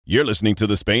You're listening to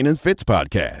the Spain and Fitz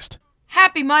podcast.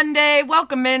 Happy Monday.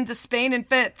 Welcome in to Spain and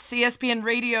Fitz, ESPN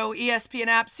Radio, ESPN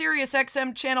app, Sirius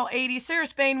XM Channel 80. Sarah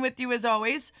Spain with you as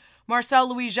always. Marcel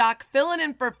Louis-Jacques filling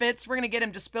in for Fitz. We're going to get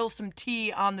him to spill some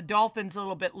tea on the Dolphins a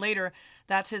little bit later.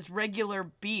 That's his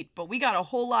regular beat. But we got a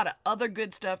whole lot of other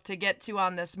good stuff to get to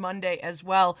on this Monday as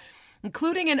well,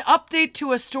 including an update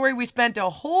to a story we spent a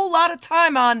whole lot of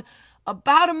time on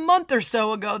about a month or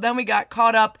so ago. Then we got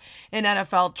caught up in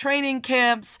NFL training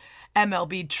camps,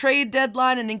 MLB trade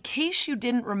deadline, and in case you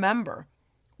didn't remember,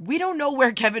 we don't know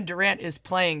where Kevin Durant is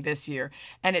playing this year.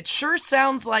 And it sure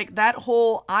sounds like that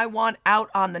whole I want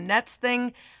out on the Nets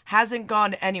thing hasn't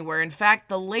gone anywhere. In fact,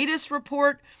 the latest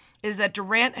report is that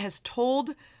Durant has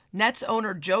told Nets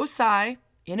owner Joe Tsai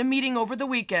in a meeting over the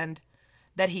weekend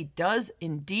that he does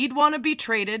indeed want to be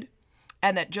traded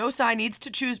and that Joe Tsai needs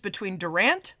to choose between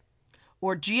Durant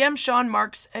or GM Sean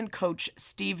Marks and coach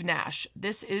Steve Nash.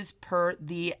 This is per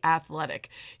The Athletic.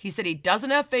 He said he doesn't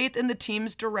have faith in the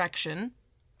team's direction,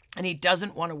 and he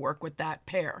doesn't want to work with that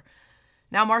pair.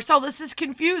 Now, Marcel, this is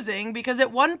confusing because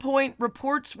at one point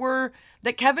reports were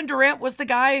that Kevin Durant was the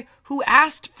guy who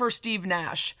asked for Steve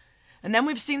Nash. And then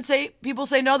we've seen people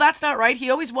say, no, that's not right.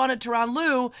 He always wanted Tyronn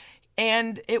Lue,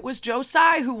 and it was Joe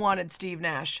Tsai who wanted Steve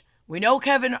Nash. We know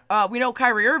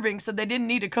Kyrie Irving said they didn't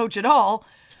need a coach at all.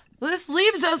 This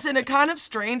leaves us in a kind of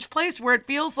strange place where it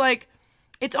feels like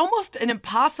it's almost an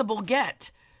impossible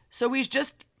get. So he's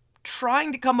just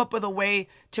trying to come up with a way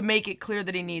to make it clear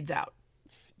that he needs out.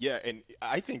 Yeah, and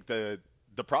I think the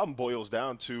problem boils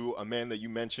down to a man that you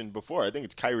mentioned before. I think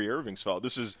it's Kyrie Irving's fault.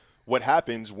 This is what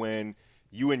happens when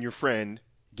you and your friend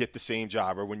get the same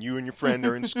job, or when you and your friend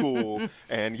are in school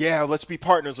and, yeah, let's be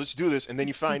partners, let's do this. And then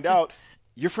you find out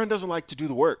your friend doesn't like to do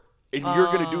the work, and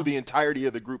you're going to do the entirety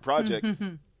of the group project.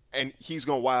 And he's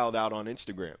going to wild out on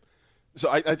Instagram. So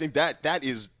I think that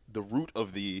is the root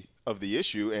of the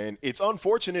issue. And it's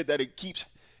unfortunate that it keeps,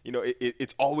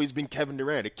 it's always been Kevin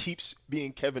Durant. It keeps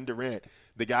being Kevin Durant,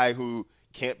 the guy who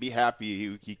can't be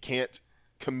happy. He can't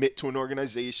commit to an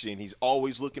organization. He's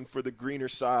always looking for the greener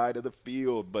side of the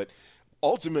field. But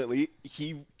ultimately,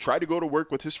 he tried to go to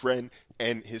work with his friend,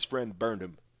 and his friend burned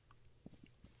him.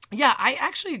 Yeah, I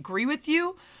actually agree with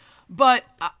you. But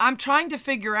I'm trying to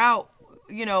figure out,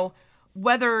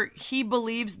 whether he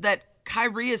believes that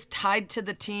Kyrie is tied to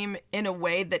the team in a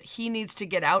way that he needs to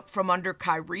get out from under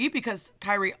Kyrie because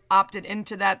Kyrie opted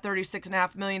into that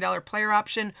 $36.5 million player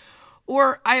option.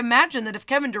 Or I imagine that if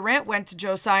Kevin Durant went to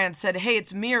Joe Tsai and said, hey,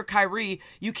 it's me or Kyrie,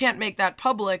 you can't make that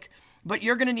public, but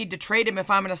you're going to need to trade him if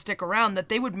I'm going to stick around, that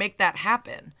they would make that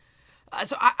happen.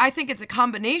 So I think it's a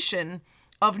combination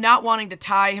of not wanting to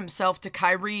tie himself to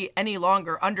Kyrie any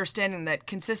longer, understanding that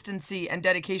consistency and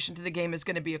dedication to the game is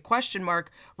going to be a question mark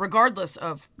regardless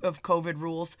of COVID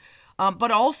rules.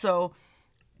 But also,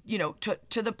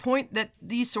 to the point that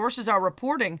these sources are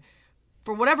reporting,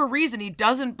 for whatever reason, he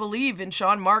doesn't believe in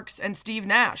Sean Marks and Steve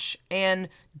Nash and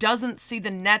doesn't see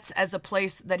the Nets as a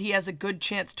place that he has a good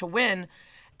chance to win,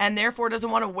 and therefore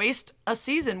doesn't want to waste a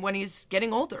season when he's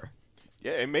getting older.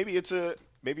 Yeah, and maybe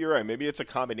you're right. Maybe it's a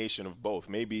combination of both.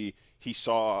 Maybe he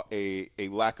saw a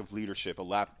lack of leadership, a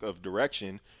lack of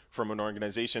direction from an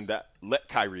organization that let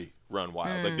Kyrie run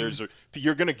wild. Like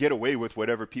you're going to get away with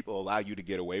whatever people allow you to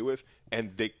get away with,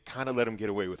 and they kind of let him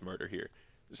get away with murder here.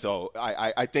 So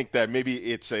I think that maybe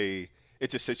it's a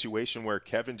situation where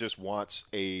Kevin just wants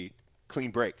a clean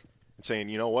break and saying,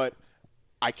 you know what,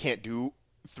 I can't do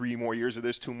 3 more years of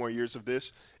this, 2 more years of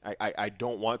this. I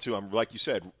don't want to. I'm like you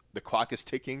said, the clock is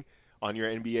ticking on your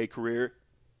NBA career.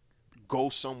 Go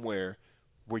somewhere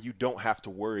where you don't have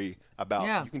to worry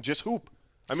about, you can just hoop.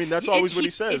 I mean, that's always what he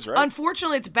says, right?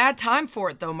 Unfortunately, it's a bad time for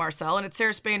it, though, Marcel. And it's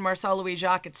Sarah Spain, Marcel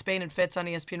Louis-Jacques at Spain and Fitz on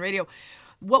ESPN Radio.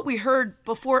 What we heard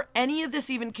before any of this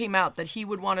even came out that he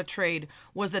would want to trade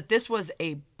was that this was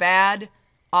a bad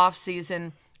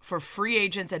offseason for free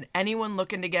agents and anyone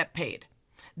looking to get paid.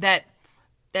 That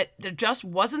there just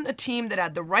wasn't a team that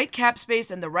had the right cap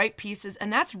space and the right pieces.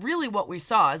 And that's really what we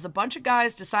saw as a bunch of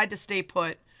guys decide to stay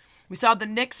put. We saw the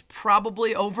Knicks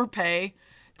probably overpay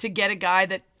to get a guy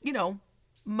that,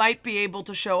 might be able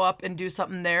to show up and do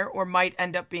something there or might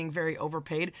end up being very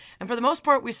overpaid. And for the most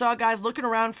part, we saw guys looking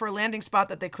around for a landing spot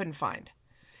that they couldn't find.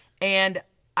 And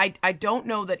I don't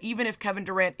know that even if Kevin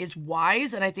Durant is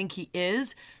wise, and I think he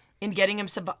is, in getting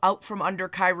himself out from under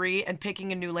Kyrie and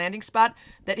picking a new landing spot,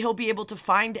 that he'll be able to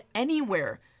find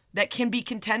anywhere that can be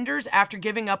contenders after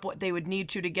giving up what they would need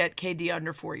to get KD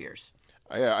under 4 years.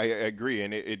 I agree,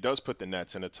 and it does put the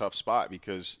Nets in a tough spot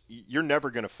because you're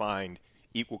never going to find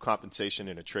equal compensation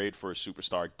in a trade for a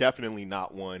superstar. Definitely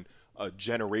not one, a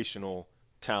generational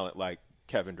talent like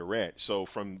Kevin Durant. So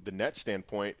from the Nets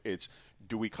standpoint, it's,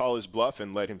 do we call his bluff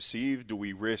and let him seethe? Do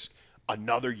we risk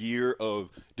another year of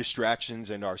distractions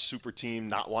and our super team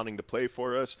not wanting to play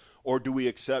for us? Or do we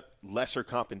accept lesser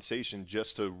compensation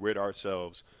just to rid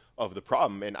ourselves of the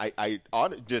problem? And I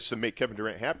just to make Kevin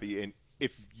Durant happy. And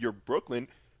if you're Brooklyn,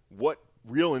 what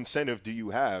real incentive do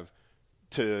you have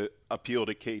to appeal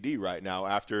to KD right now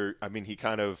after, I mean, he's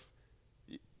kind of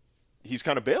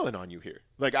bailing on you here.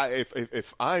 Like,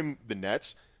 if I'm the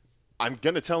Nets, I'm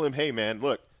going to tell him, hey, man,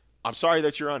 look, I'm sorry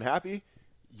that you're unhappy.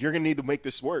 You're going to need to make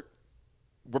this work.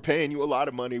 We're paying you a lot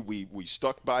of money. We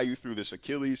stuck by you through this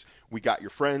Achilles. We got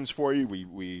your friends for you.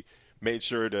 We made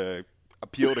sure to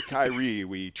appeal to Kyrie.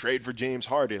 We trade for James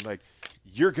Harden. Like,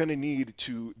 you're going to need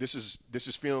to – this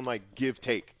is feeling like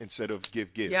give-take instead of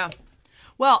give-give. Yeah.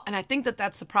 Well, and I think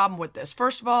that's the problem with this.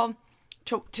 First of all,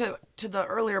 to the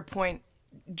earlier point,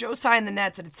 Joe Tsai and the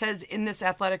Nets, and it says in this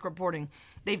Athletic reporting,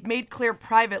 they've made clear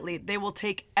privately they will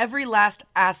take every last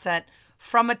asset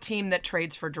from a team that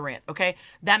trades for Durant, okay?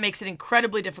 That makes it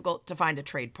incredibly difficult to find a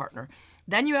trade partner.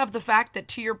 Then you have the fact that,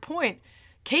 to your point,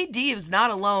 KD is not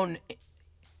alone.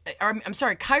 I'm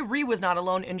sorry, Kyrie was not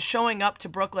alone in showing up to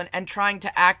Brooklyn and trying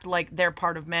to act like they're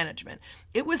part of management.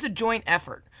 It was a joint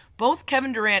effort. Both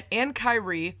Kevin Durant and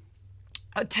Kyrie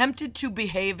attempted to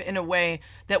behave in a way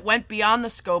that went beyond the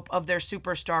scope of their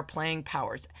superstar playing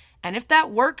powers. And if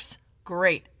that works,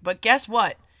 great. But guess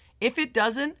what? If it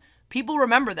doesn't, people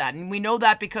remember that. And we know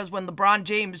that because when LeBron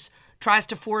James tries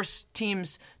to force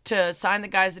teams to sign the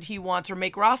guys that he wants or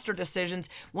make roster decisions,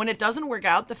 when it doesn't work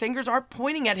out, the fingers are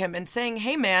pointing at him and saying,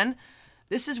 hey, man,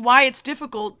 this is why it's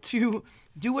difficult to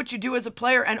do what you do as a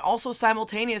player and also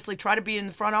simultaneously try to be in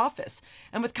the front office.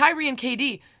 And with Kyrie and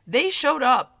KD, they showed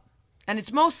up. And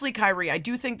it's mostly Kyrie. I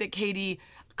do think that KD,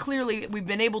 clearly, we've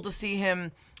been able to see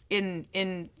him in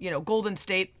Golden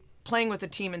State playing with a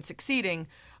team and succeeding.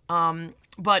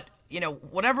 But,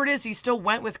 whatever it is, he still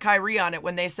went with Kyrie on it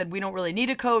when they said, we don't really need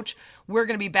a coach. We're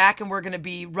going to be back and we're going to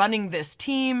be running this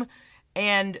team.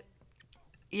 And,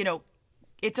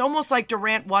 it's almost like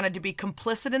Durant wanted to be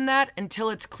complicit in that until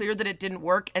it's clear that it didn't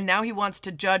work. And now he wants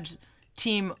to judge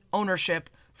team ownership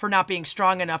for not being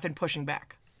strong enough and pushing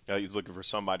back. He's looking for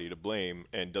somebody to blame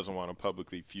and doesn't want to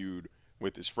publicly feud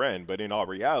with his friend. But in all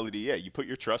reality, you put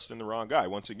your trust in the wrong guy.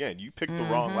 Once again, you picked the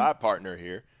wrong lab partner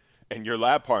here, and your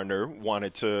lab partner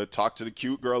wanted to talk to the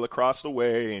cute girl across the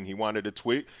way, and he wanted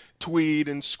to tweet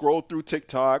and scroll through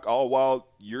TikTok, all while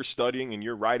you're studying and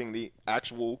you're writing the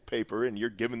actual paper and you're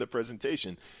giving the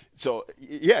presentation. So,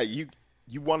 you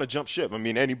want to jump ship. I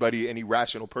mean, any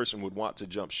rational person would want to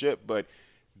jump ship, but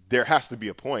there has to be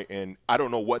a point, and I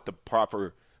don't know what the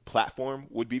proper platform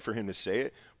would be for him to say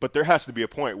it, but there has to be a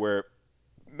point where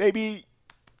maybe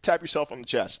tap yourself on the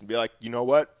chest and be like, you know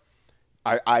what?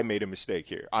 I made a mistake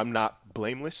here. I'm not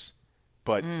blameless,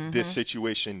 but this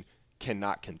situation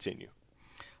cannot continue.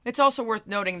 It's also worth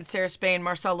noting that Sarah Spain,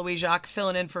 Marcel Louis-Jacques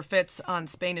filling in for Fitz on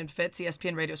Spain and Fitz.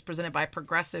 ESPN Radio is presented by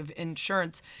Progressive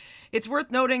Insurance. It's worth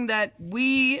noting that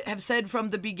we have said from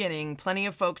the beginning, plenty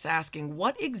of folks asking,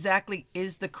 what exactly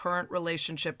is the current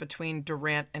relationship between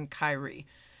Durant and Kyrie?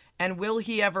 And will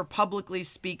he ever publicly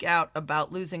speak out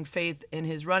about losing faith in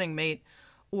his running mate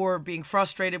or being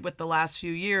frustrated with the last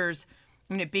few years?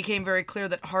 I mean, it became very clear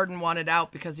that Harden wanted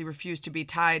out because he refused to be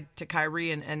tied to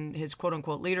Kyrie and his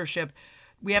quote-unquote leadership.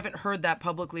 We haven't heard that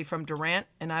publicly from Durant,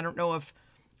 and I don't know if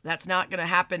that's not going to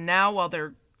happen now while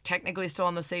they're technically still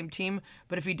on the same team.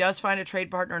 But if he does find a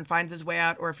trade partner and finds his way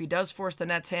out, or if he does force the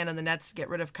Nets' hand and the Nets get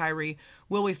rid of Kyrie,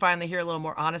 will we finally hear a little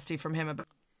more honesty from him about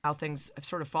how things have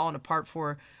sort of fallen apart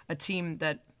for a team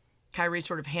that Kyrie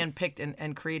sort of handpicked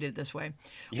and created this way?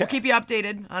 Yeah. We'll keep you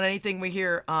updated on anything we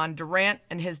hear on Durant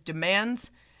and his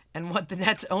demands and what the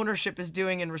Nets ownership is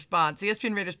doing in response.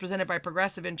 ESPN Radio is presented by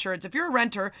Progressive Insurance. If you're a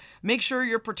renter, make sure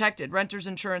you're protected. Renter's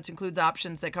insurance includes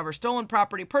options that cover stolen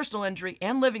property, personal injury,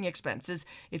 and living expenses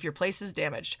if your place is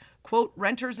damaged. Quote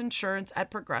Renter's Insurance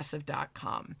at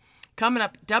Progressive.com. Coming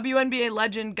up, WNBA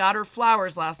legend got her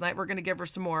flowers last night. We're going to give her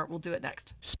some more. We'll do it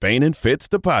next. Spain and Fitz,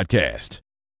 the podcast.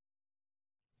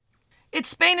 It's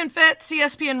Spain and Fitz,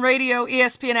 ESPN Radio,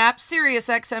 ESPN app, Sirius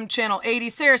XM Channel 80.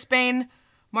 Sarah Spain,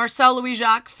 Marcel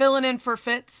Louis-Jacques filling in for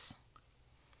Fitz.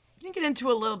 We're going to get into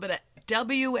a little bit of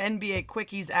WNBA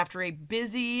quickies after a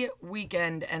busy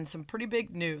weekend and some pretty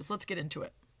big news. Let's get into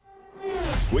it.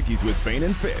 Quickies with Spain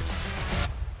and Fitz.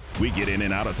 We get in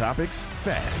and out of topics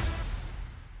fast.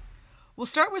 We'll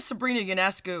start with Sabrina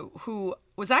Ionescu, who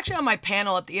was actually on my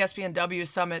panel at the ESPNW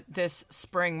Summit this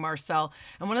spring, Marcel.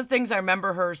 And one of the things I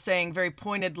remember her saying very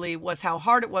pointedly was how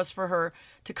hard it was for her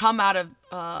to come out of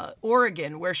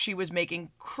Oregon, where she was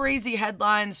making crazy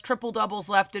headlines, triple doubles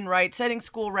left and right, setting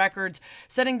school records,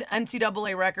 setting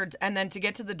NCAA records, and then to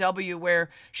get to the W where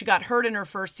she got hurt in her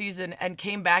first season and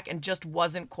came back and just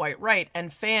wasn't quite right.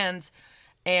 And fans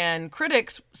and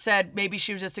critics said maybe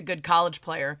she was just a good college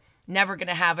player, never going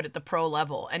to have it at the pro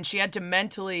level. And she had to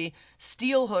mentally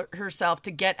steel herself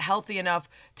to get healthy enough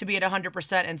to be at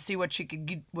 100% and see what she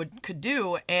could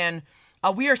do. And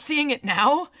we are seeing it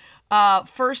now.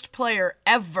 First player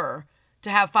ever to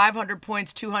have 500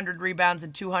 points, 200 rebounds,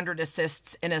 and 200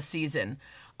 assists in a season.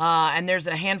 And there's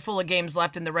a handful of games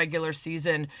left in the regular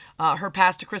season. Her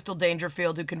pass to Crystal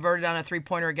Dangerfield, who converted on a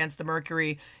three-pointer against the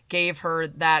Mercury, gave her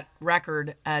that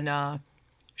record. And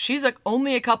she's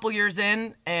only a couple years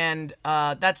in, and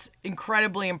that's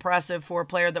incredibly impressive for a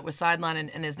player that was sidelined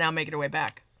and is now making her way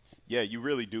back. Yeah, you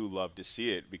really do love to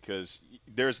see it because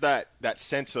there's that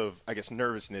sense of, I guess,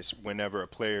 nervousness whenever a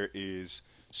player is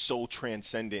so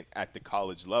transcendent at the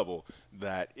college level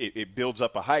that it builds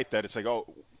up a hype that it's like, oh,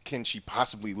 can she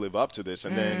possibly live up to this?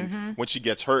 And then when she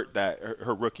gets hurt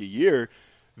her rookie year,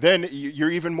 then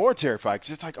you're even more terrified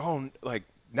because it's like, oh, like,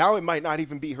 now it might not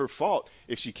even be her fault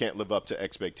if she can't live up to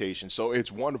expectations. So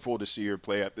it's wonderful to see her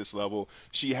play at this level.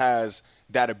 She has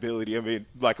that ability. I mean,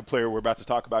 like a player we're about to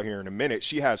talk about here in a minute,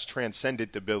 she has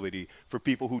transcendent ability for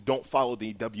people who don't follow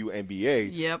the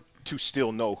WNBA to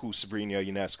still know who Sabrina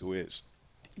Ionescu is.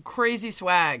 Crazy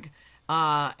swag.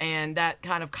 And that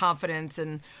kind of confidence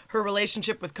and her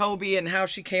relationship with Kobe and how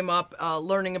she came up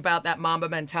learning about that Mamba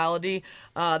mentality.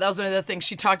 That was one of the things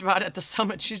she talked about at the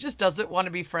summit. She just doesn't want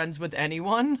to be friends with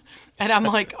anyone. And I'm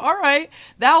like, all right,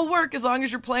 that'll work as long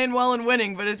as you're playing well and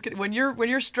winning. But when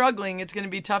you're struggling, it's going to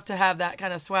be tough to have that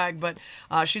kind of swag. But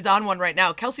she's on one right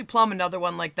now. Kelsey Plum, another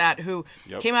one like that, who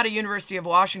came out of University of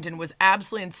Washington, was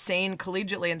absolutely insane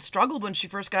collegiately and struggled when she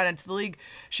first got into the league.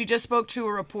 She just spoke to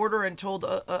a reporter and told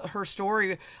her story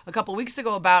a couple weeks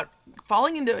ago about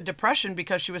falling into a depression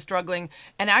because she was struggling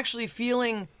and actually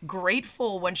feeling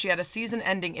grateful when she had a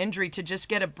season-ending injury to just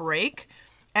get a break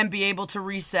and be able to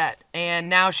reset. And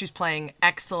now she's playing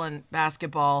excellent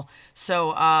basketball. So,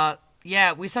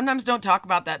 we sometimes don't talk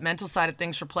about that mental side of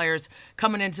things for players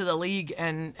coming into the league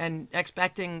and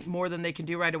expecting more than they can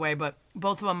do right away. But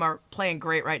both of them are playing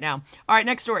great right now. All right,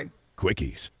 next story.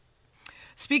 Quickies.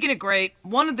 Speaking of great,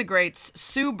 one of the greats,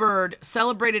 Sue Bird,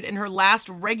 celebrated in her last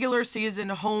regular season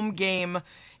home game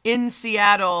in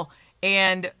Seattle,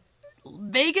 and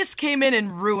Vegas came in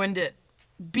and ruined it.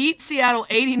 Beat Seattle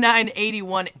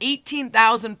 89-81,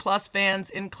 18,000 plus fans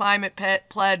in Climate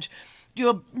Pledge. Do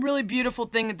a really beautiful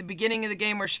thing at the beginning of the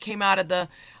game where she came out of the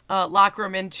locker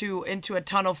room into a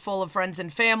tunnel full of friends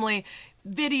and family.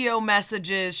 Video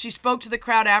messages. She spoke to the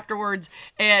crowd afterwards,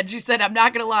 and she said, I'm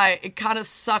not going to lie, it kind of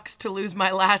sucks to lose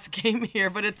my last game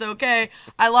here, but it's okay.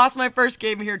 I lost my first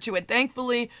game here, too, and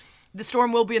thankfully, the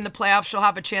Storm will be in the playoffs. She'll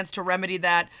have a chance to remedy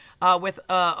that with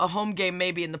a home game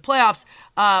maybe in the playoffs.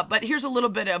 But here's a little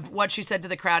bit of what she said to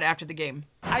the crowd after the game.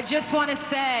 I just want to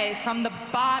say from the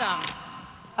bottom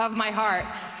of my heart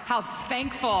how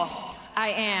thankful I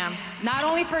am, not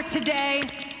only for today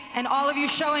and all of you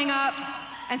showing up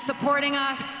and supporting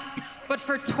us, but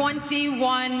for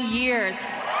 21 years.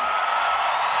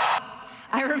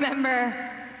 I remember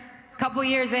a couple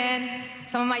years in,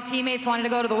 some of my teammates wanted to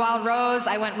go to the Wild Rose.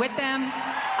 I went with them.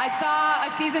 I saw a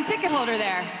season ticket holder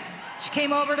there. She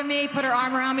came over to me, put her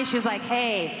arm around me. She was like,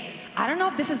 hey, I don't know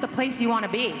if this is the place you want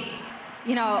to be.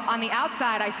 You know, on the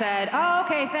outside, I said, oh,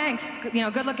 okay, thanks. You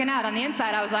know, good looking out. On the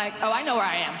inside, I was like, oh, I know where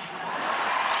I am.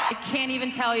 I can't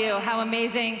even tell you how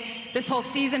amazing this whole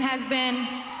season has been,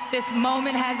 this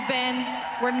moment has been.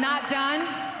 We're not done.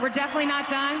 We're definitely not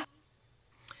done.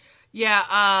 Yeah,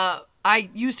 I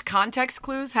used context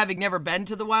clues, having never been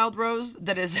to the Wild Rose,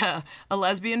 that is a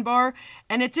lesbian bar.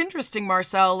 And it's interesting,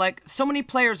 Marcel, like so many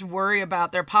players worry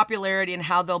about their popularity and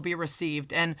how they'll be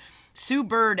received. And Sue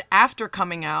Bird, after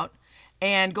coming out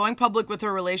and going public with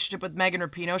her relationship with Megan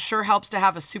Rapinoe, sure helps to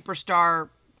have a superstar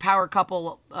power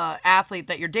couple athlete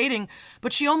that you're dating,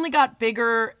 but she only got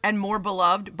bigger and more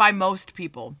beloved by most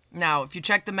people. Now, if you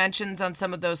check the mentions on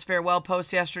some of those farewell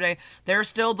posts yesterday, there are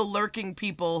still the lurking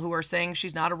people who are saying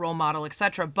she's not a role model,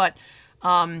 etc. But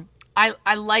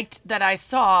I liked that I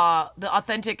saw the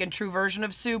authentic and true version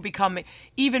of Sue become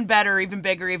even better, even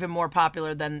bigger, even more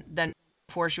popular than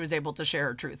before she was able to share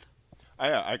her truth.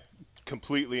 I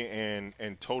completely and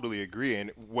totally agree.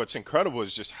 And what's incredible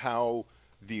is just how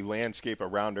the landscape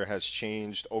around her has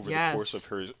changed over the course of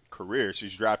her career.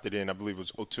 She's drafted in, I believe it was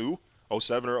 2002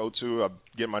 07 or 02. I'm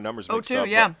getting my numbers mixed 02, up.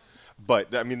 yeah.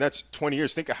 But, I mean, that's 20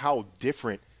 years. Think of how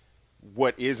different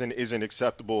what is and isn't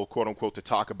acceptable, quote unquote, to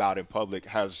talk about in public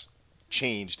has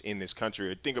changed in this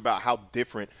country. Think about how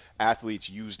different athletes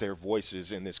use their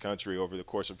voices in this country over the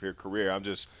course of their career.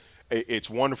 It's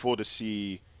wonderful to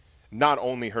see not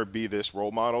only her be this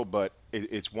role model, but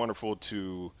it's wonderful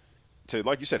to,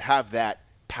 like you said, have that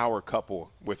power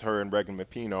couple with her and Regan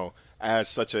Mapino as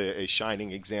such a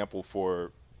shining example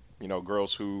for,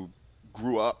 girls who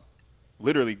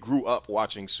literally grew up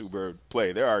watching Sue Bird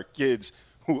play. There are kids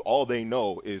who all they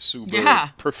know is Sue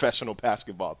Bird, professional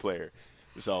basketball player.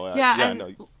 So,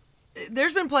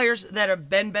 there's been players that have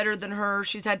been better than her.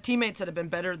 She's had teammates that have been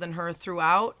better than her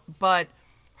throughout, but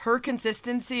her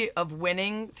consistency of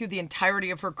winning through the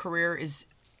entirety of her career is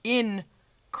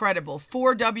incredible.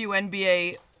 4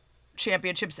 WNBA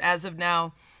championships as of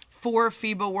now, 4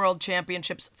 FIBA World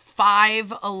Championships,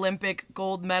 5 Olympic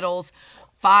gold medals,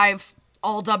 5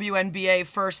 All-WNBA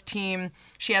first team.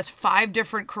 She has 5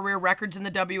 different career records in the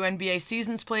WNBA: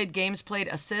 seasons played, games played,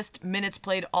 assists, minutes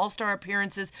played, all-star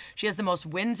appearances. She has the most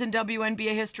wins in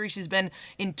WNBA history. She's been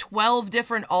in 12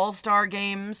 different all-star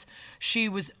games. She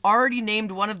was already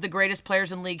named one of the greatest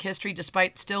players in league history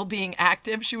despite still being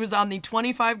active. She was on the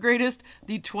 25 greatest,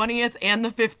 the 20th, and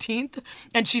the 15th,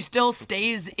 and she still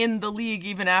stays in the league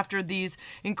even after these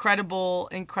incredible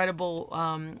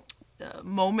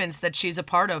moments that she's a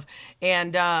part of.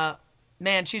 And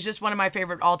man, she's just one of my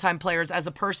favorite all-time players as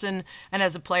a person and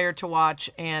as a player to watch.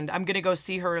 And I'm going to go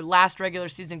see her last regular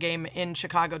season game in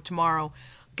Chicago tomorrow.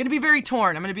 Going to be very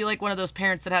torn. I'm going to be like one of those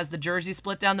parents that has the jersey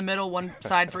split down the middle, one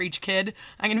side for each kid.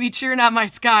 I'm going to be cheering on my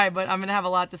Sky, but I'm going to have a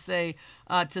lot to say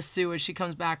to Sue as she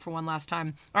comes back for one last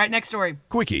time. All right, next story.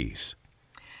 Quickies.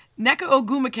 Nneka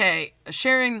Ogwumike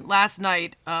sharing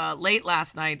late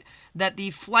last night, that the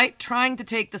flight trying to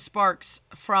take the Sparks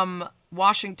from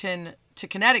Washington to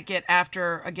Connecticut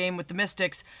after a game with the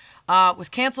Mystics was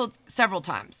canceled several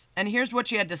times. And here's what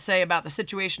she had to say about the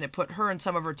situation it put her and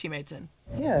some of her teammates in.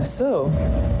 Yeah, so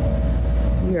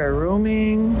we are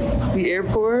roaming the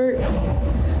airport.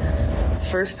 It's the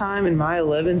first time in my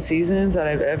 11 seasons that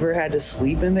I've ever had to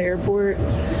sleep in the airport.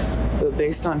 But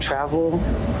based on travel,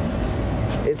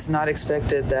 it's not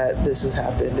expected that this has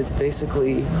happened.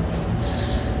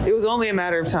 It was only a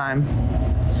matter of time.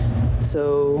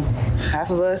 So half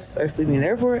of us are sleeping in the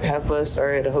airport, half of us are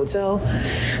at a hotel.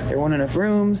 There weren't enough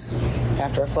rooms.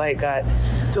 After our flight got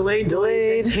delayed,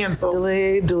 and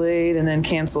then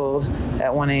canceled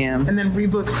at 1 a.m. And then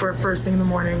rebooked for first thing in the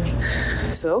morning.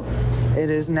 So it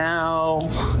is now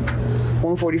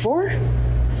 1:44,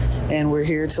 and we're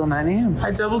here till 9 a.m.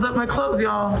 I doubled up my clothes,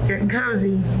 y'all. Getting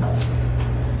cozy.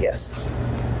 Yes.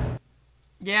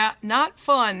 Yeah, not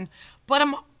fun, but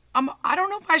I don't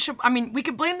know if I should. I mean, we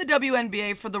could blame the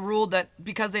WNBA for the rule that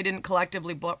because they didn't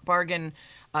collectively bargain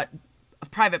a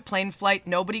private plane flight,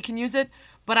 nobody can use it.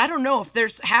 But I don't know if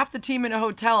there's half the team in a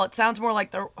hotel. It sounds more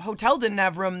like the hotel didn't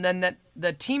have room than that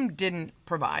the team didn't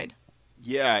provide.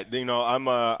 Yeah, I'm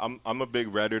a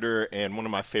big Redditor, and one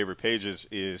of my favorite pages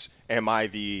is "Am I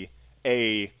the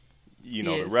A?"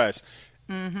 The rest.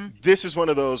 Mm-hmm. This is one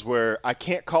of those where I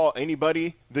can't call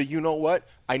anybody the what.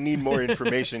 I need more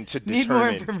information to determine. Need more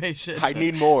information. I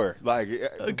need more.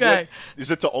 Okay. Is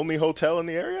it the only hotel in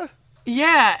the area?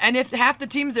 Yeah, and if half the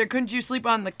team's there, couldn't you sleep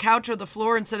on the couch or the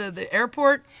floor instead of the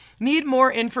airport? Need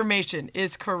more information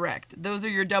is correct. Those are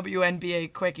your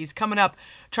WNBA quickies. Coming up,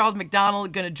 Charles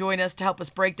McDonald going to join us to help us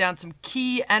break down some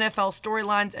key NFL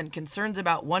storylines and concerns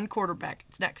about one quarterback.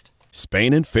 It's next.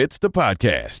 Spain and Fitz, the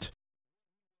podcast.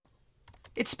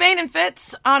 It's Spain and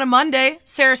Fitz on a Monday.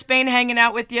 Sarah Spain hanging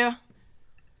out with you.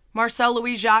 Marcel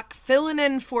Louis-Jacques filling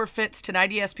in for Fitz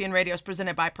tonight. ESPN Radio is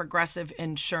presented by Progressive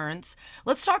Insurance.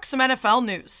 Let's talk some NFL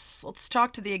news. Let's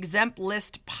talk to the Exempt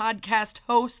List podcast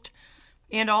host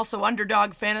and also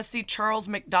Underdog Fantasy, Charles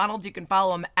McDonald. You can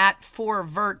follow him at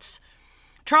 4Verts.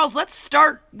 Charles, let's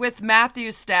start with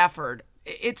Matthew Stafford.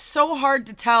 It's so hard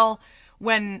to tell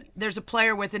when there's a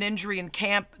player with an injury in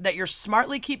camp that you're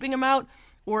smartly keeping him out,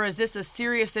 or is this a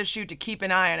serious issue to keep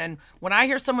an eye on? And when I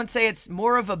hear someone say it's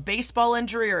more of a baseball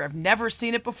injury or I've never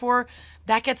seen it before,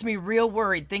 that gets me real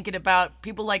worried, thinking about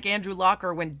people like Andrew Luck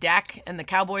or when Dak and the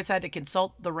Cowboys had to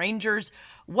consult the Rangers.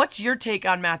 What's your take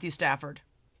on Matthew Stafford?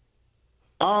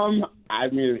 I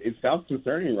mean, it sounds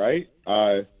concerning, right?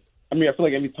 I feel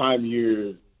like anytime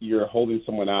you're holding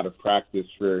someone out of practice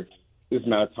for this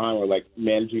amount of time or like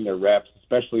managing their reps,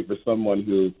 especially for someone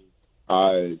who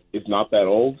is not that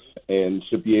old and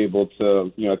should be able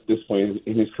to, at this point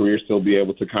in his career, still be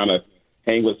able to kind of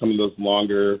hang with some of those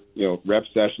longer, rep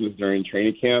sessions during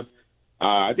training camp.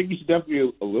 I think you should definitely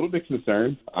be a little bit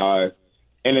concerned.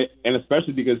 and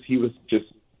especially because he was just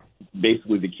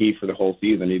basically the key for the whole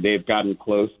season. I mean, they've gotten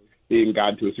close. They even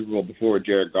gotten to a Super Bowl before with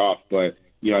Jared Goff, but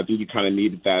I think you kind of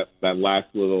needed that last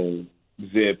little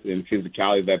zip and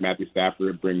physicality that Matthew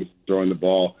Stafford brings throwing the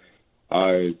ball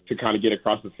to kind of get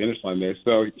across the finish line there.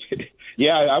 So,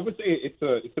 yeah, I would say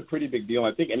it's a pretty big deal.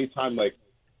 I think anytime like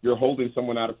you're holding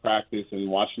someone out of practice and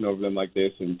watching over them like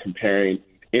this and comparing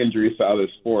injuries to other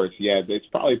sports, yeah, it's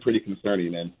probably pretty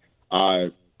concerning. And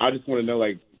I just want to know,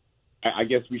 like, I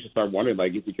guess we should start wondering,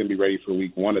 like, if we can be ready for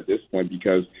week 1 at this point,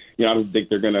 because, I don't think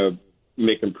they're going to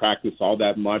make him practice all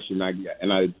that much. And I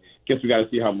guess we got to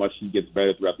see how much he gets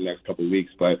better throughout the next couple of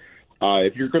weeks. But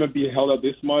if you're going to be held up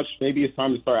this much, maybe it's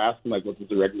time to start asking, like, what does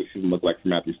the regular season look like for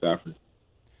Matthew Stafford?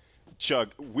 Chuck,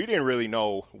 we didn't really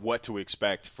know what to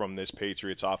expect from this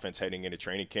Patriots offense heading into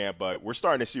training camp, but we're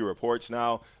starting to see reports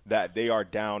now that they are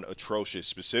down atrocious,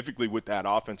 specifically with that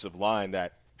offensive line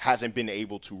that hasn't been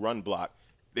able to run block.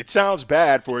 It sounds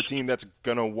bad for a team that's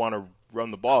going to want to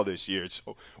run the ball this year.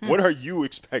 So what are you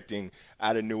expecting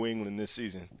out of New England this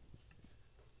season?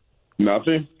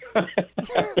 Nothing.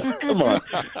 Come on.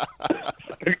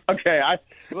 Okay,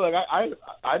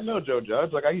 I know Joe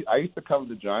Judge. Like, I used to cover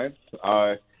the Giants.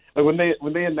 Like when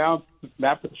they announced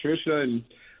Matt Patricia and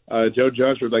Joe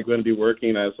Judge were like going to be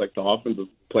working as like the offensive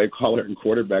play caller and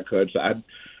quarterback coach, I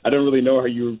don't really know how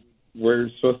you were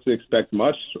supposed to expect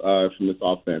much from this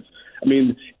offense. I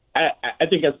mean, I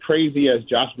think as crazy as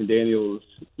Josh McDaniels,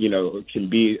 can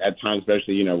be at times,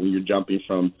 especially when you're jumping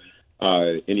from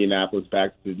Indianapolis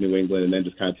back to New England and then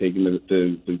just kind of taking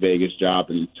the Vegas job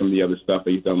and some of the other stuff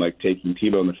that he's done, like taking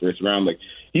Tebow in the first round. Like,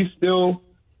 he's still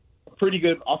pretty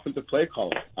good offensive play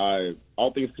caller,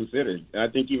 all things considered. And I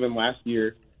think even last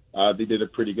year they did a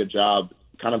pretty good job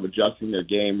kind of adjusting their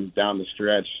game down the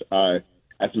stretch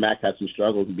as Mac had some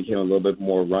struggles and became a little bit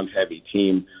more run-heavy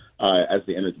team as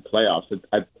they entered the playoffs.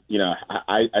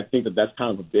 I think that's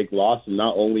kind of a big loss, and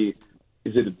not only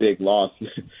is it a big loss,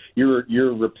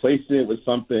 you're replacing it with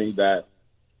something that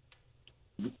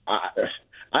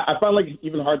I find like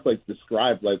even hard to like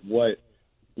describe like what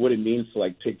it means to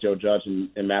like pick Joe Judge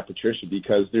and Matt Patricia,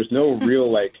 because there's no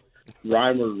real like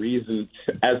rhyme or reason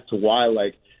as to why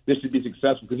like this should be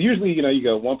successful. Because usually, you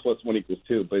go 1 + 1 =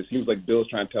 2, but it seems like Bill's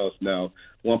trying to tell us no,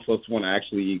 1 + 1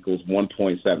 actually equals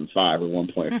 1.75 or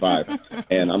 1.5.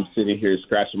 And I'm sitting here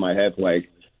scratching my head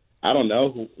like, I don't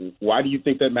know. Why do you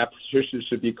think that Matt Patricia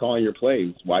should be calling your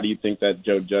plays? Why do you think that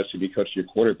Joe Judge should be coaching your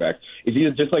quarterback? Is he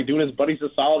just like doing his buddies a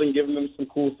solid and giving them some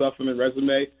cool stuff on their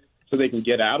resume so they can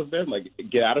get out of there? Like,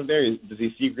 get out of there? Does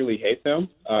he secretly hate them?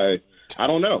 I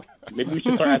don't know. Maybe we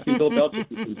should start asking Bill Belichick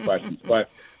these questions.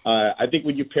 But I think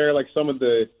when you pair like some of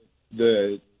the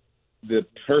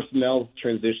personnel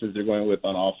transitions they're going with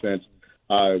on offense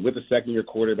with a second-year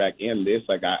quarterback and this,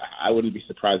 like I wouldn't be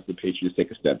surprised if the Patriots take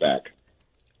a step back.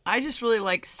 I just really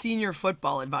like senior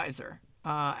football advisor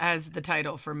as the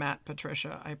title for Matt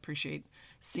Patricia. I appreciate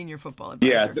senior football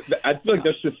advisor. Yeah, I feel like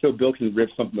that's just so Bill can rip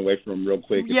something away from him real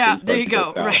quick. Yeah, there you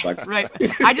go. Right.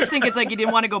 I just think it's like he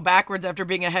didn't want to go backwards after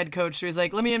being a head coach. So he's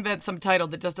like, let me invent some title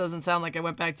that just doesn't sound like I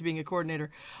went back to being a coordinator.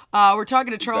 We're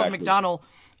talking to Charles McDonnell.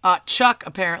 Chuck,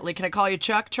 apparently. Can I call you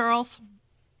Chuck, Charles?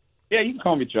 Yeah, you can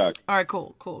call me Chuck. All right,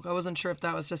 cool. I wasn't sure if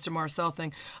that was just a Marcel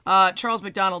thing. Charles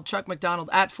McDonald, Chuck McDonald,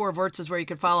 at 4Verts is where you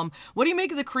can follow him. What do you make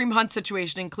of the Kareem Hunt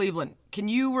situation in Cleveland? Can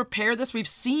you repair this? We've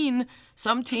seen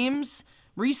some teams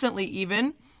recently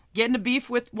even get into beef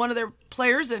with one of their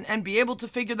players and be able to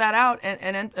figure that out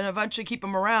and eventually keep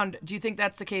them around. Do you think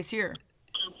that's the case here?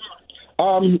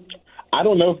 I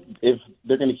don't know if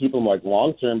they're going to keep them like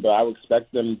long term, but I would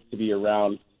expect them to be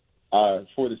around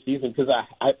for the season, because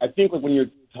I think like when you're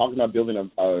talking about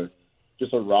building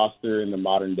just a roster in the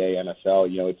modern day NFL,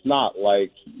 it's not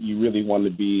like you really want to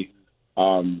be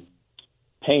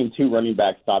paying 2 running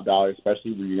backs top dollar,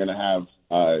 especially where you're going to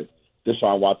have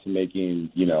Deshaun Watson making,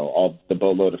 all the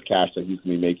boatload of cash that he's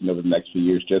going to be making over the next few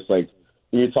years, just like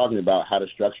when you're talking about how to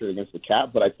structure it against the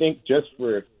cap. But I think just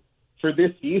for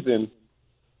this season,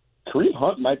 Kareem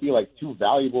Hunt might be like too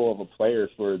valuable of a player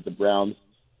for the Browns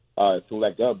to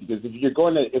let go, because if you're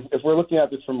going to, if we're looking at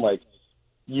this from like,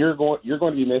 you're going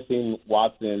to be missing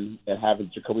Watson and having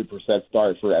Jacoby Brissett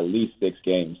start for at least 6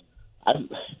 games.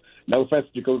 No offense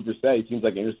to Jacoby Brissett, he seems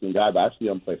like an interesting guy, but I've seen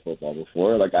him play football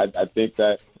before. Like I think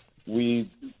that if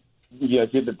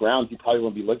you're the Browns, you probably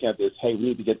won't be looking at this, hey, we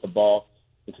need to get the ball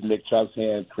into Nick Chubb's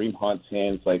hands, Kareem Hunt's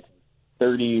hands, like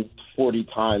 30, 40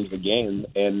 times a game.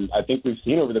 And I think we've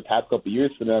seen over the past couple of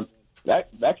years for them,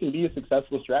 that can be a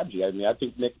successful strategy. I mean, I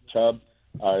think Nick Chubb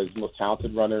is the most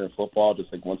talented runner in football,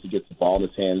 just like once he gets the ball in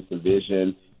his hands, the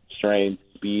vision, strength,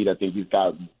 speed. I think he's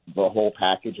got the whole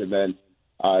package. And then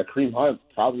Kareem Hunt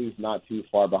probably is not too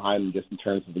far behind him just in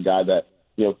terms of the guy that,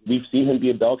 we've seen him be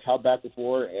a bell cow back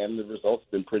before, and the results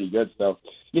have been pretty good. So,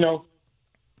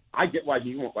 I get why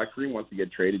Kareem wants to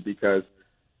get traded because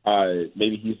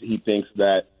maybe he thinks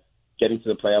that getting to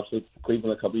the playoffs with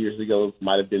Cleveland a couple years ago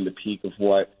might have been the peak of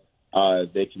what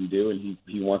they can do, and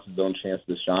he wants his own chance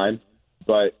to shine.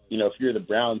 But, if you're the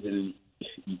Browns and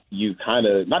you kind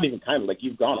of, not even kind of, like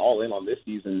you've gone all in on this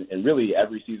season and really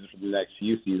every season for the next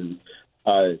few seasons,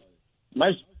 you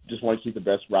might just want to keep the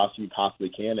best roster you possibly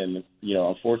can. And,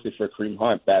 unfortunately for Kareem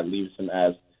Hunt, that leaves him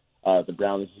as the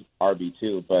Browns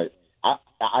RB2. But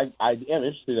I am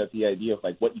interested at the idea of,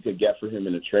 like, what you could get for him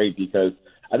in a trade because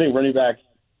I think running backs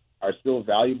are still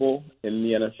valuable in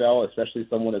the NFL, especially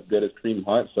someone as good as Kareem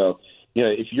Hunt. So,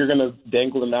 if you're going to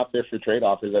dangle them out there for trade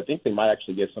offers, I think they might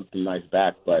actually get something nice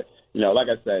back. But, like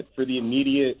I said, for the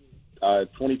immediate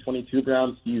 2022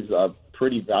 Browns, he's a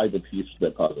pretty valuable piece to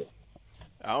the puzzle.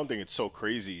 I don't think it's so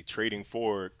crazy trading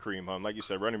for Kareem Hunt. Like you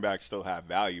said, running backs still have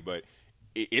value, but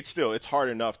it's hard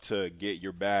enough to get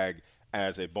your bag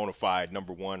as a bona fide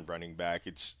number one running back.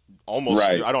 It's almost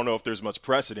right. I don't know if there's much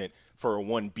precedent for a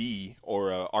 1B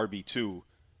or a RB2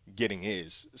 getting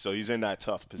his. So he's in that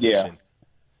tough position. Yeah.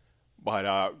 But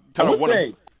kind of one of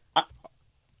I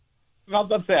was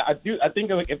about to say, I think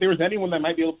like if there was anyone that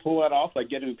might be able to pull that off, like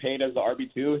getting paid as the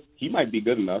RB2, he might be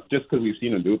good enough just because we've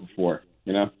seen him do it before,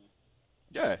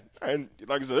 Yeah, and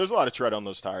like I said, there's a lot of tread on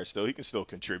those tires still. He can still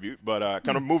contribute, but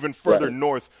kind of moving further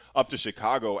north up to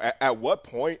Chicago, at what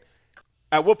point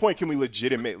can we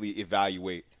legitimately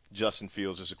evaluate Justin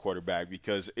Fields as a quarterback?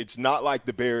 Because it's not like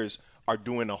the Bears are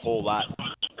doing a whole lot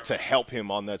to help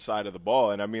him on that side of the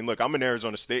ball. And I mean, look, I'm an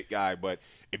Arizona State guy, but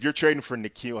if you're trading for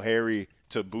N'Keal Harry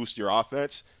to boost your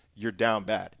offense, you're down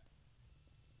bad.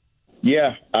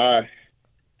 Yeah,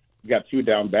 we got two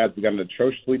down bads. We got an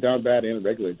atrociously down bad and a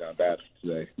regular down bad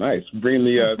today. Nice. Bring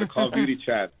the Call of Duty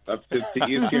chat up to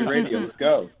ESPN Radio. Let's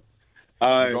go.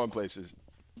 We're going places.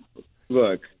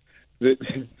 Look,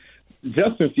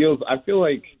 Justin Fields, I feel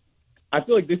like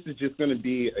this is just going to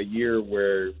be a year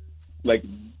where, like,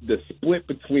 the split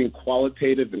between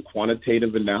qualitative and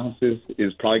quantitative analysis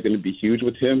is probably going to be huge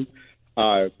with him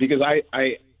because I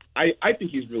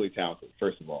think he's really talented,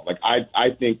 first of all. Like,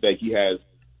 I think that he has,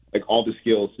 like, all the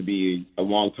skills to be a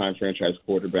long-time franchise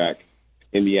quarterback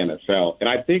in the NFL. And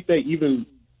I think that even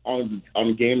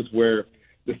on games where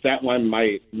the stat line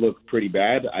might look pretty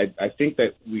bad, I think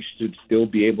that we should still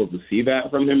be able to see that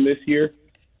from him this year.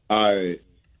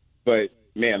 But,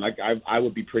 man, like I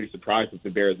would be pretty surprised if the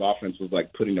Bears offense was,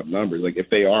 like, putting up numbers. Like, if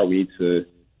they are, we need to,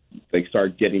 like,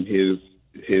 start getting his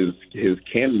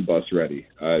cannon bus ready,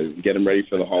 get him ready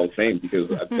for the Hall of Fame because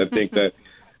I think that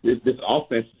this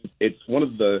offense, it's one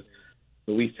of the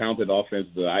least talented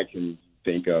offenses that I can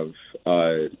think of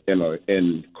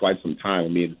in quite some time. I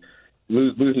mean,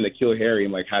 losing N'Keal Harry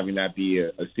and, like, having that be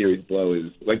a serious blow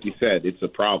is, like you said, it's a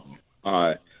problem.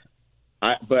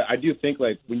 But I do think,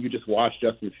 like, when you just watch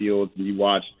Justin Fields and you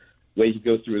watch the way he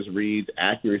goes through his reads,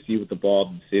 accuracy with the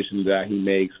ball, the decisions that he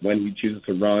makes, when he chooses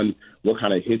to run, what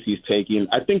kind of hits he's taking,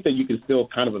 I think that you can still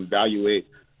kind of evaluate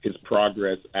his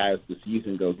progress as the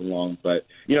season goes along. But,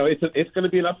 it's going to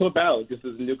be an uphill battle. This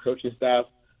is a new coaching staff,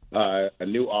 a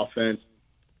new offense.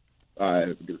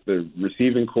 The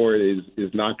receiving core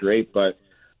is not great, but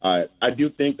I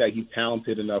do think that he's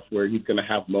talented enough where he's going to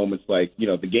have moments like,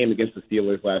 the game against the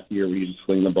Steelers last year where he's just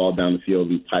flinging the ball down the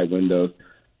field in tight windows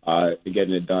and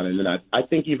getting it done. And then I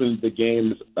think even the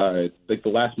games, like the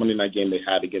last Monday night game they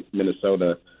had against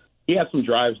Minnesota, he had some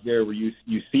drives there where you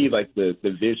see, like, the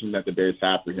vision that the Bears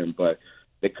have for him, but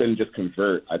they couldn't just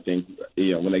convert, I think,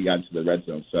 when they got into the red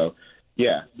zone. So,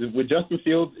 yeah, with Justin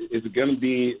Fields, is it going to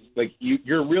be, like,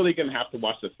 you're really going to have to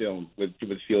watch the film with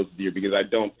Fields this year because I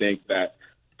don't think that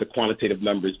the quantitative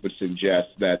numbers would suggest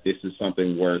that this is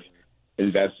something worth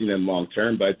investing in long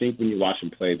term. But I think when you watch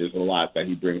him play, there's a lot that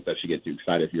he brings that should get you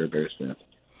excited if you're a Bears fan.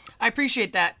 I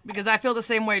appreciate that because I feel the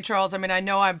same way, Charles. I mean, I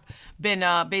know I've been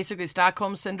basically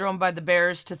Stockholm Syndrome by the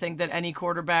Bears to think that any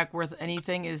quarterback worth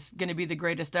anything is going to be the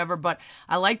greatest ever. But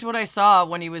I liked what I saw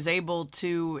when he was able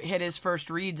to hit his first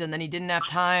reads and then he didn't have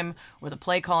time or the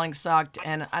play calling sucked.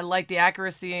 And I like the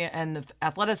accuracy and the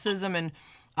athleticism, and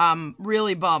I'm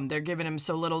really bummed they're giving him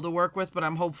so little to work with, but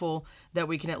I'm hopeful that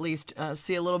we can at least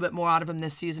see a little bit more out of him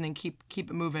this season and keep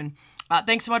it moving.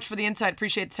 Thanks so much for the insight.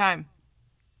 Appreciate the time.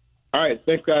 All right.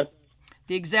 Thanks, guys.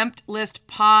 The Exempt List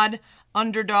Pod,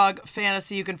 Underdog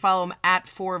Fantasy. You can follow him at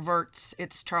 4Verts.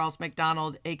 It's Charles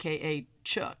McDonald, a.k.a.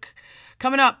 Chuck.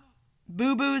 Coming up,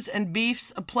 boo-boos and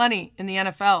beefs aplenty in the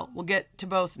NFL. We'll get to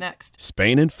both next.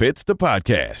 Spain and Fitz, the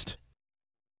podcast.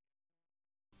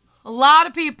 A lot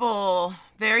of people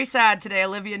Very sad today.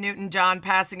 Olivia Newton-John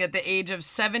passing at the age of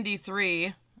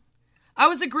 73. I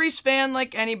was a Grease fan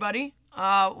like anybody.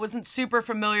 Wasn't super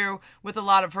familiar with a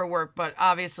lot of her work, but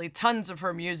obviously tons of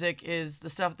her music is the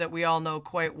stuff that we all know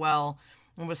quite well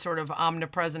and was sort of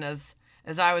omnipresent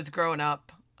as I was growing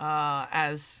up,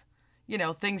 as, you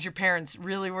know, things your parents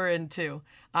really were into.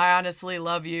 I Honestly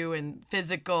Love You and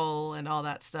Physical and all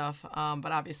that stuff.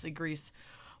 But obviously Grease,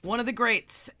 one of the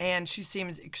greats, and she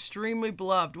seems extremely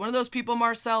beloved. One of those people,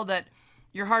 Marcel, that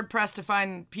you're hard-pressed to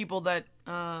find people that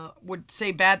would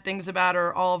say bad things about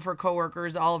her. All of her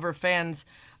coworkers, all of her fans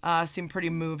seem pretty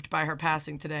moved by her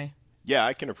passing today. Yeah,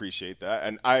 I can appreciate that.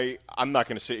 And I'm not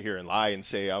going to sit here and lie and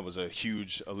say I was a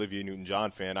huge Olivia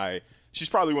Newton-John fan. She's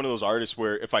probably one of those artists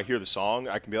where if I hear the song,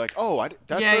 I can be like, oh,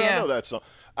 that's her. I know that song.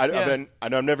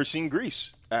 I've never seen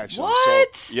Grease, actually.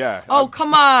 What? So, yeah. Oh,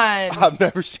 come on. I've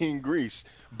never seen Grease.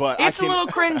 But it's a little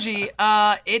cringy.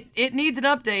 It needs an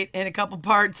update in a couple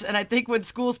parts, and I think when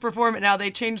schools perform it now, they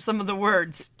change some of the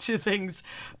words to things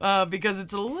because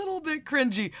it's a little bit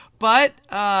cringy. But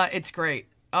it's great.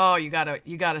 Oh, you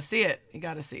gotta see it. You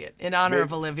gotta see it in honor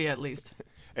of Olivia, at least.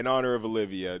 In honor of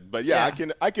Olivia, but yeah.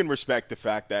 I can respect the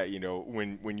fact that, you know,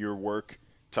 when your work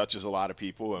touches a lot of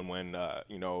people, and when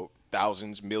you know,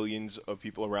 thousands, millions of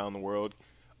people around the world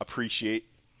appreciate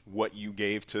what you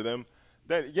gave to them.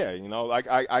 That, yeah, you know, like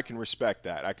I can respect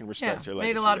that. I can respect her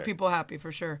legacy. Made a lot of people happy,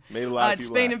 for sure. Made a lot of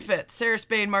people Spain happy. and Fitz. Sarah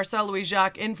Spain, Marcel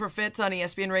Louis-Jacques in for Fitz on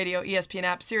ESPN Radio, ESPN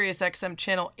app, Sirius XM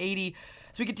Channel 80.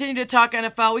 So we continue to talk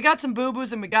NFL. We got some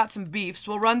boo-boos and we got some beefs.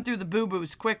 We'll run through the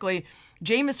boo-boos quickly.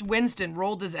 Jameis Winston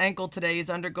rolled his ankle today. He's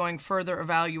undergoing further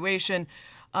evaluation.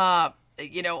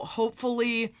 You know,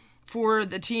 hopefully for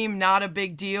the team, not a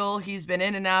big deal. He's been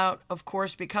in and out, of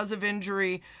course, because of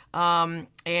injury.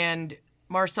 And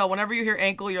Marcel, whenever you hear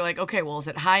ankle, you're like, okay, well, is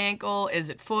it high ankle? Is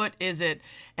it foot?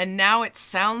 And now it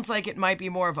sounds like it might be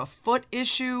more of a foot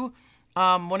issue.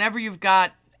 Whenever you've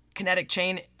got kinetic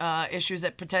chain issues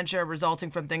that potentially are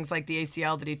resulting from things like the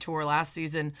ACL that he tore last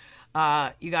season,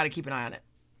 you got to keep an eye on it.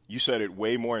 You said it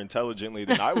way more intelligently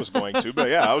than I was going to, but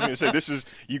yeah, I was going to say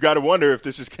you got to wonder if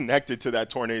this is connected to that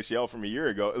torn ACL from a year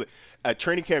ago. A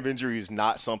training camp injury is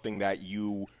not something that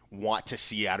you want to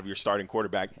see out of your starting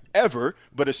quarterback ever,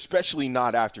 but especially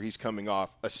not after he's coming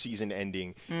off a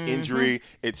season-ending injury.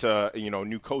 It's a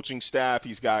new coaching staff.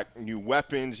 He's got new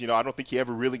weapons. I don't think he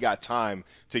ever really got time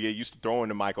to get used to throwing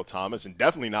to Michael Thomas, and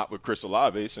definitely not with Chris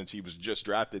Olave since he was just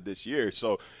drafted this year.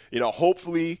 So,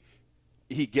 hopefully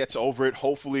he gets over it.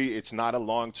 Hopefully it's not a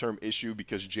long-term issue,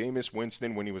 because Jameis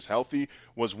Winston, when he was healthy,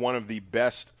 was one of the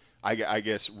best, I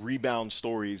guess, rebound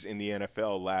stories in the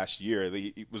NFL last year.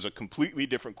 He was a completely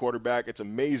different quarterback. It's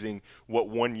amazing what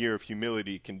 1 year of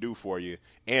humility can do for you,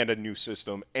 and a new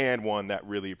system, and one that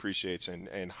really appreciates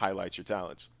and highlights your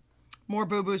talents. More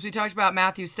boo-boos. We talked about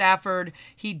Matthew Stafford.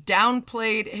 He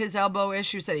downplayed his elbow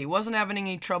issue, said he wasn't having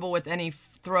any trouble with any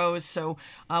throws, so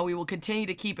we will continue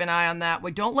to keep an eye on that. We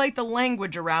don't like the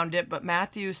language around it, but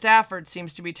Matthew Stafford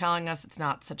seems to be telling us it's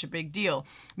not such a big deal.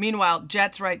 Meanwhile,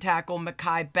 Jets right tackle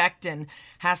Mekhi Becton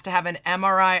has to have an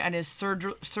MRI on his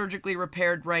surgically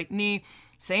repaired right knee.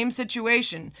 Same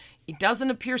situation. It doesn't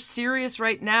appear serious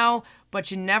right now, but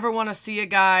you never want to see a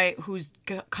guy who's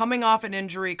coming off an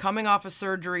injury, coming off a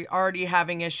surgery, already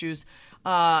having issues.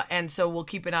 And so we'll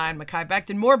keep an eye on Mekhi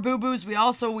Becton. More boo-boos. We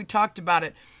talked about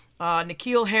it.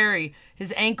 N'Keal Harry,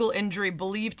 his ankle injury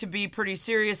believed to be pretty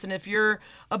serious. And if you're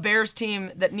a Bears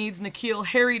team that needs N'Keal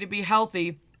Harry to be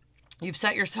healthy, you've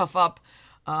set yourself up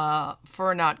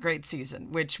for a not great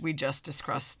season, which we just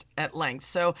discussed at length.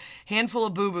 So handful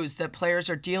of boo-boos that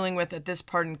players are dealing with at this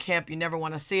part in camp. You never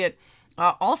want to see it.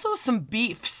 Also some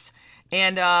beefs.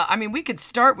 And, we could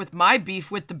start with my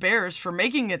beef with the Bears for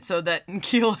making it so that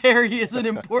N'Keal Harry is an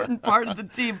important part of the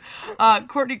team.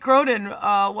 Courtney Cronin,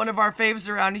 one of our faves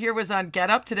around here, was on Get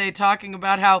Up today talking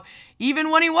about how even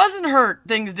when he wasn't hurt,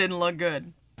 things didn't look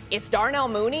good. It's Darnell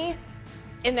Mooney,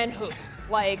 and then who?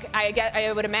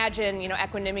 I would imagine,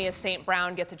 Equanimeous St.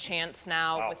 Brown gets a chance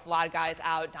now with a lot of guys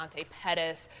out, Dante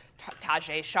Pettis,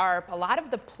 Tajay Sharp. A lot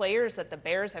of the players that the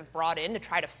Bears have brought in to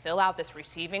try to fill out this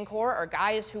receiving core are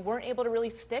guys who weren't able to really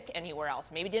stick anywhere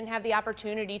else, maybe didn't have the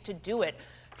opportunity to do it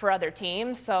for other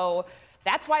teams. So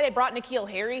that's why they brought N'Keal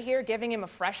Harry here, giving him a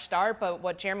fresh start. But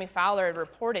what Jeremy Fowler had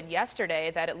reported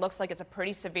yesterday, that it looks like it's a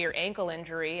pretty severe ankle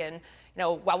injury. And,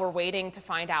 while we're waiting to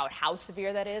find out how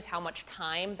severe that is, how much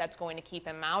time that's going to keep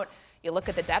him out, you look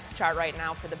at the depth chart right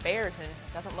now for the Bears, and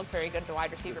it doesn't look very good at the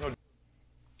wide receiver.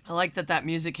 I like that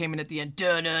music came in at the end.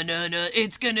 Duh-na-na-na,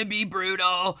 it's going to be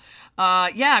brutal.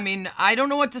 I don't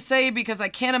know what to say, because I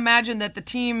can't imagine that the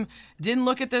team didn't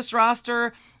look at this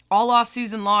roster all off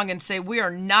season long and say we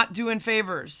are not doing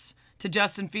favors to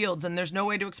Justin Fields, and there's no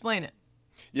way to explain it.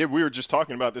 Yeah, we were just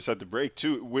talking about this at the break,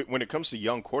 too. When it comes to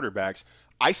young quarterbacks,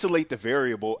 isolate the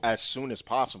variable as soon as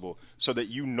possible so that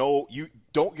you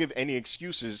don't give any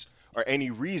excuses or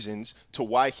any reasons to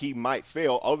why he might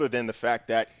fail other than the fact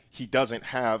that he doesn't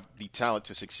have the talent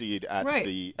to succeed at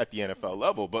the NFL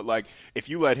level. But, like, if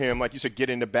you let him, like you said, get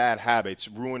into bad habits,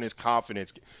 ruin his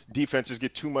confidence, defenses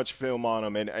get too much film on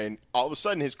him, and all of a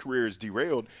sudden his career is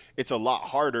derailed, it's a lot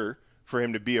harder for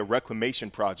him to be a reclamation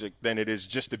project than it is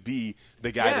just to be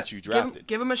the guy that you drafted.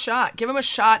 Give him a shot. Give him a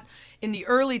shot in the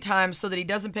early times so that he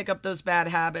doesn't pick up those bad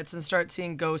habits and start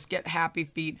seeing ghosts, get happy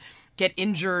feet, get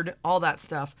injured, all that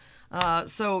stuff.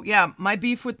 My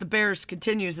beef with the Bears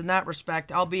continues in that respect.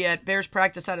 I'll be at Bears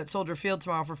practice out at Soldier Field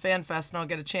tomorrow for Fan Fest, and I'll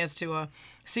get a chance to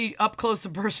see up close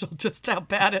and personal just how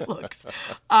bad it looks.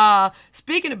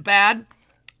 Speaking of bad,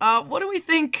 what do we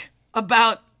think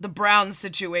about the Browns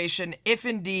situation if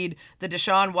indeed the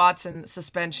Deshaun Watson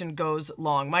suspension goes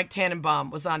long? Mike Tannenbaum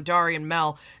was on Dari and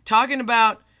Mel talking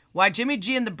about why Jimmy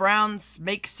G and the Browns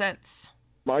make sense.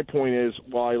 My point is,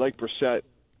 while I like Brissett,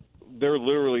 they're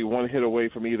literally one hit away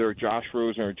from either Josh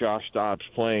Rosen or Josh Dobbs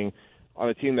playing on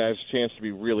a team that has a chance to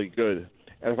be really good.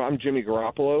 And if I'm Jimmy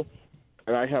Garoppolo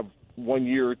and I have 1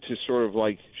 year to sort of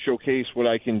like showcase what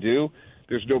I can do,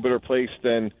 there's no better place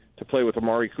than to play with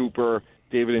Amari Cooper,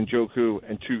 David Njoku,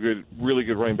 and two really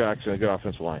good running backs and a good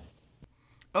offensive line.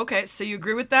 Okay, so you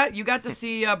agree with that? You got to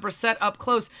see Brissett up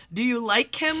close. Do you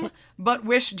like him but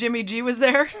wish Jimmy G was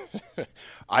there?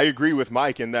 I agree with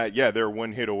Mike in that, they're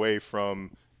one hit away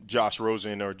from Josh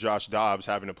Rosen or Josh Dobbs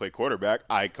having to play quarterback.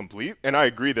 I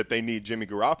agree that they need Jimmy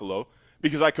Garoppolo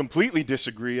because I completely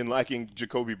disagree in liking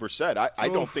Jacoby Brissett. I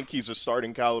don't think he's a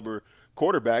starting caliber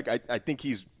quarterback. I think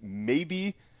he's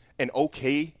maybe an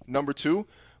okay number two.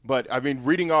 But, I mean,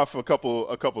 reading off a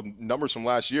couple numbers from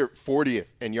last year, 40th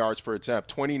in yards per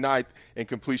attempt, 29th in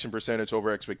completion percentage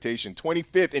over expectation,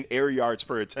 25th in air yards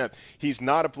per attempt. He's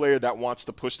not a player that wants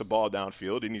to push the ball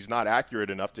downfield, and he's not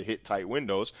accurate enough to hit tight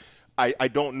windows. I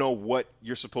don't know what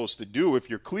you're supposed to do if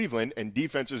you're Cleveland and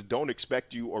defenses don't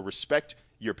expect you or respect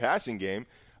your passing game.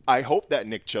 I hope that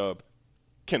Nick Chubb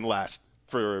can last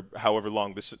for however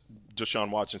long this Deshaun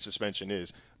Watson suspension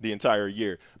is, the entire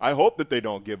year. I hope that they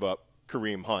don't give up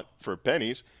Kareem Hunt for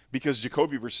pennies because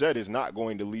Jacoby Brissett is not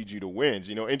going to lead you to wins.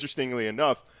 You know, interestingly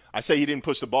enough, I say he didn't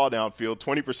push the ball downfield.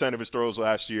 20% of his throws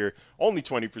last year, only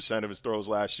 20% of his throws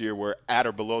last year were at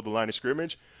or below the line of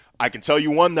scrimmage. I can tell you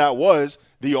one that was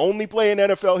the only play in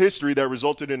NFL history that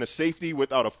resulted in a safety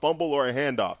without a fumble or a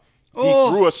handoff. He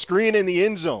threw a screen in the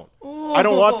end zone. I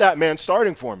don't want that man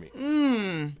starting for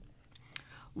me.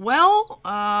 Well,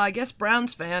 I guess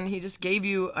Browns fan, he just gave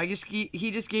you a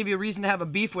reason to have a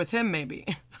beef with him, maybe.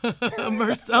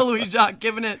 Marcel Louis-Jacques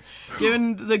giving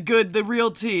the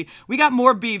real tea. We got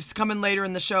more beefs coming later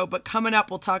in the show, but coming up,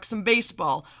 we'll talk some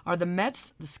baseball. Are the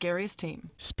Mets the scariest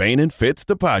team? Spain and Fitz,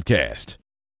 the podcast.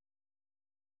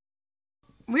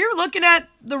 We were looking at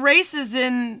the races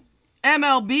in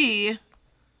MLB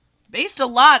based a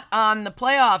lot on the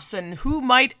playoffs and who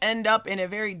might end up in a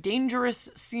very dangerous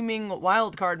seeming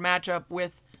wild card matchup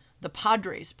with the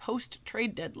Padres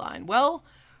post-trade deadline. Well,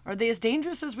 are they as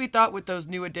dangerous as we thought with those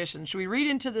new additions? Should we read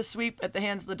into the sweep at the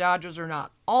hands of the Dodgers or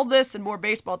not? All this and more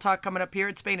baseball talk coming up here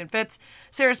at Spain and Fitz.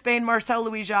 Sarah Spain, Marcel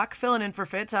Louis-Jacques filling in for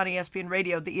Fitz on ESPN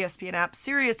Radio, the ESPN app,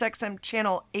 Sirius XM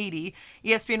Channel 80.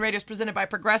 ESPN Radio is presented by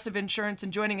Progressive Insurance,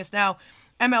 and joining us now,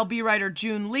 MLB writer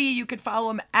June Lee. You could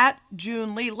follow him at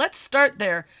June Lee. Let's start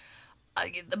there.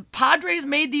 The Padres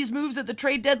made these moves at the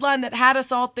trade deadline that had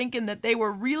us all thinking that they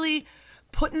were really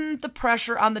putting the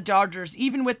pressure on the Dodgers,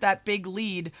 even with that big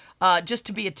lead, just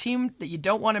to be a team that you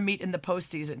don't want to meet in the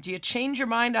postseason. Do you change your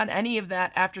mind on any of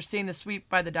that after seeing the sweep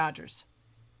by the Dodgers?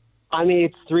 I mean,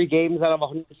 it's 3 games out of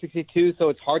 162, so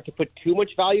it's hard to put too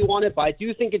much value on it, but I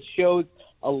do think it shows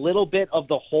a little bit of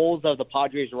the holes of the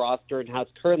Padres roster and how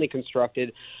it's currently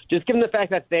constructed, just given the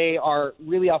fact that they are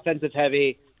really offensive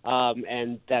heavy,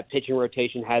 and that pitching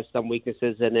rotation has some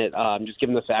weaknesses in it. Just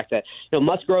given the fact that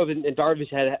Musgrove and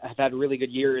Darvish have had really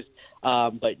good years,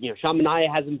 but Sean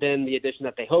Manaea hasn't been the addition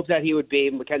that they hoped that he would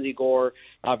be. Mackenzie Gore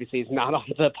obviously is not on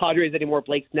the Padres anymore.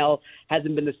 Blake Snell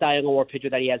hasn't been the Cy Young Award pitcher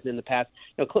that he has been in the past.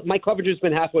 Mike Clevenger's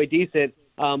been halfway decent,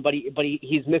 but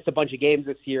he's missed a bunch of games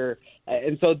this year,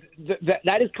 and so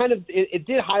that is kind of it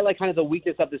did highlight kind of the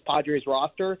weakness of this Padres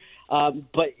roster.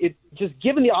 But it just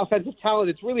given the offensive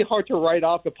talent, it's really hard to write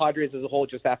off the Padres as a whole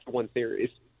just after one series.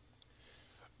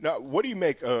 Now, what do you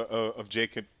make of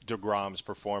Jacob deGrom's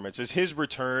performance? Is his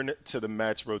return to the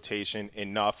Mets rotation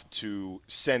enough to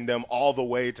send them all the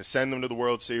way, to send them to the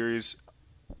World Series?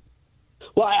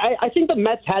 Well, I think the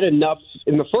Mets had enough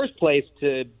in the first place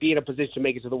to be in a position to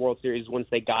make it to the World Series once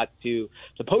they got to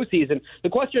the postseason. The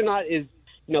question or not is,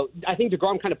 I think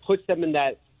DeGrom kind of puts them in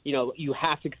that, you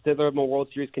have to consider them a World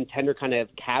Series contender kind of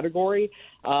category.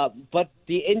 But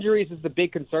the injuries is the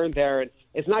big concern there. And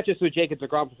it's not just with Jacob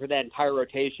DeGrom, but for that entire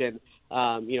rotation.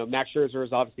 Max Scherzer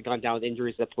has obviously gone down with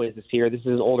injuries at points this year. This is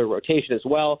an older rotation as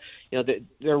well.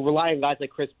 They're relying on guys like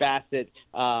Chris Bassett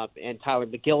and Tyler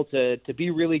McGill to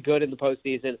be really good in the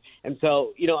postseason. And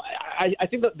so, I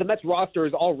think that the Mets roster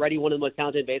is already one of the most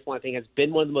talented in baseball. I think has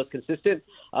been one of the most consistent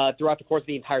throughout the course of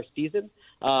the entire season.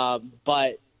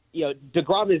 But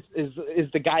DeGrom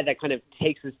is the guy that kind of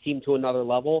takes his team to another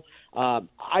level.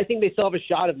 I think they still have a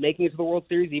shot of making it to the World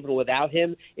Series even without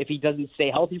him if he doesn't stay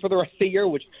healthy for the rest of the year,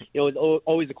 which is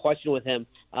always a question with him.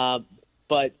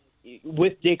 But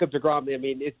with Jacob DeGrom, I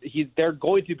mean, they're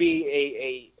going to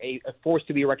be a force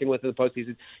to be reckoned with in the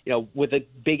postseason. With a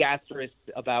big asterisk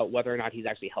about whether or not he's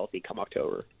actually healthy come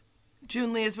October.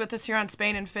 June Lee is with us here on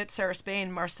Spain and Fitz. Sarah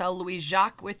Spain, Marcel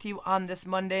Louis-Jacques with you on this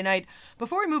Monday night.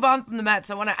 Before we move on from the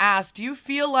Mets, I want to ask, do you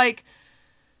feel like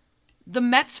the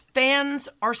Mets fans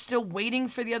are still waiting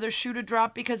for the other shoe to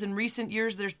drop? Because in recent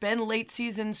years, there's been late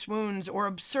season swoons or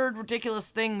absurd, ridiculous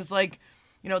things like,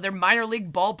 their minor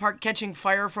league ballpark catching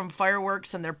fire from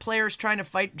fireworks and their players trying to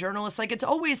fight journalists. Like, it's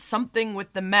always something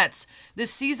with the Mets.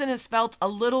 This season has felt a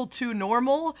little too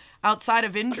normal outside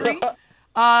of injury.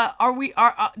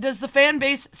 Does the fan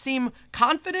base seem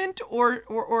confident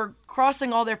or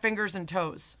crossing all their fingers and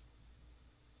toes?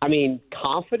 I mean,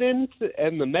 confident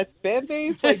and the Mets fan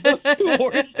base, like those two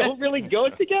words don't really go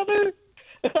together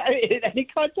in any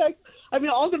context. I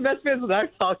mean, all the Mets fans that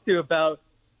I've talked to about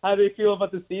how they feel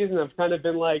about the season have kind of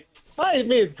been like, I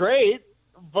mean, it's great,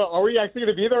 but are we actually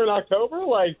going to be there in October?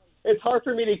 Like, it's hard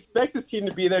for me to expect this team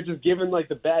to be there just given like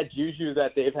the bad juju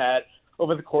that they've had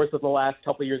over the course of the last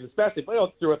couple of years, especially, but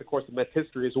throughout the course of Mets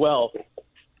history as well.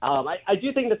 I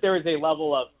do think that there is a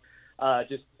level of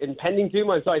just impending doom.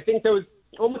 And so I think there was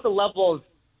almost a level of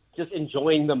just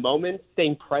enjoying the moment,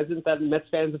 staying present that Mets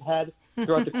fans have had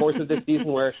throughout the course of this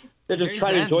season, where they're just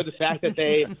trying to enjoy the fact that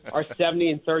they are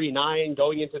 70-39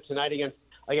 going into tonight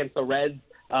against the Reds,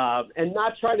 and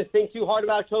not trying to think too hard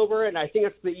about October. And I think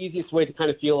that's the easiest way to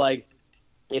kind of feel like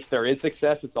if there is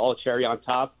success, it's all a cherry on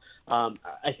top.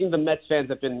 I think the Mets fans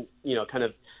have been, kind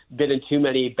of been in too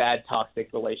many bad toxic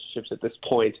relationships at this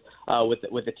point with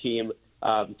the team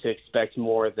to expect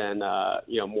more than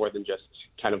just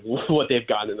kind of what they've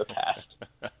gotten in the past.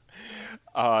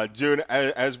 June,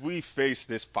 as we face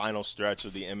this final stretch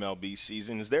of the MLB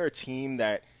season, is there a team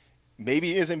that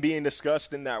maybe isn't being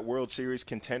discussed in that World Series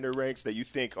contender ranks that you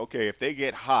think, okay, if they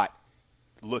get hot,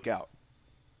 look out?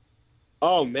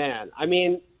 Oh, man. I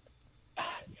mean,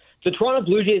 the Toronto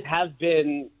Blue Jays have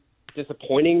been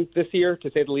disappointing this year,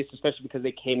 to say the least, especially because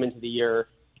they came into the year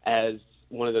as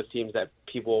one of those teams that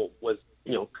people was,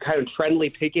 kind of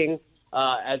trendly picking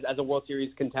as a World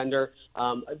Series contender.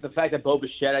 The fact that Bo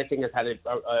Bichette, I think, has had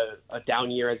a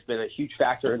down year has been a huge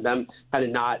factor in them kind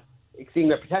of not seeing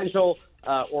their potential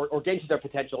or getting to their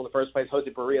potential in the first place. Jose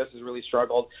Barrios has really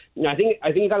struggled. I think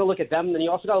you got to look at them, and then you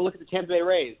also got to look at the Tampa Bay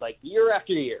Rays, like year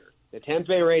after year. The Tampa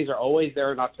Bay Rays are always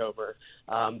there in October.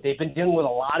 They've been dealing with a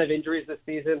lot of injuries this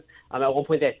season. At one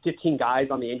point, they had 15 guys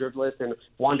on the injured list, and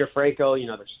Wander Franco,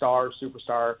 their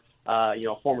superstar,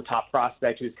 former top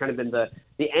prospect, who's kind of been the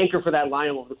anchor for that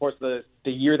lineup over the course of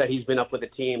the year that he's been up with the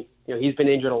team. He's been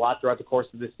injured a lot throughout the course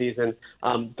of this season.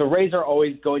 The Rays are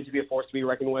always going to be a force to be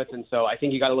reckoned with, and so I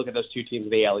think you got to look at those two teams in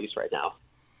the AL East right now.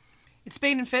 It's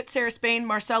Spain and Fitz, Sarah Spain,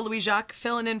 Marcel Louis-Jacques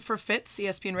filling in for Fitz.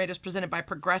 ESPN Radio is presented by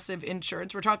Progressive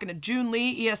Insurance. We're talking to June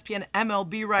Lee, ESPN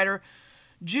MLB writer.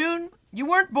 June, you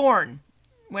weren't born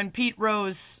when Pete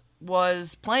Rose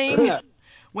was playing,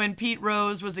 when Pete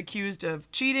Rose was accused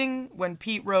of cheating, when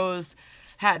Pete Rose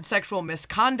had sexual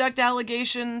misconduct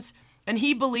allegations. And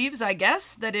he believes, I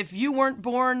guess, that if you weren't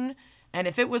born and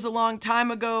if it was a long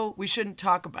time ago, we shouldn't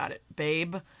talk about it,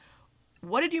 babe.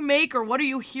 What did you make, or what are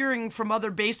you hearing from other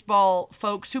baseball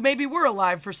folks who maybe were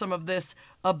alive for some of this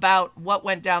about what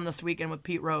went down this weekend with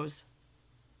Pete Rose?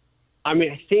 I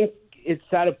mean, I think it's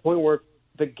at a point where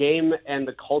the game and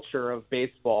the culture of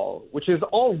baseball, which is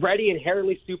already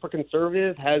inherently super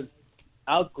conservative, has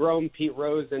outgrown Pete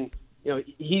Rose. And,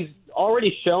 he's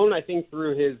already shown, I think,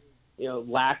 through his,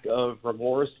 lack of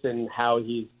remorse and how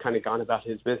he's kind of gone about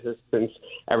his business since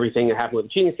everything that happened with the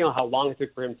cheating scandal, how long it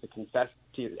took for him to confess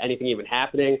to anything even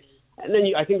happening. And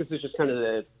then I think this is just kind of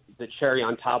the cherry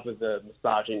on top of the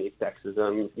misogyny,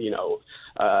 sexism,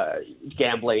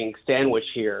 gambling sandwich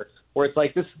here, where it's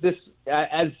like this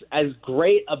as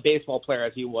great a baseball player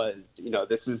as he was,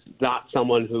 this is not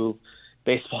someone who,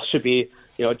 baseball should be,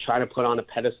 trying to put on a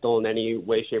pedestal in any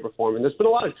way, shape, or form. And there's been a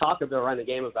lot of talk around the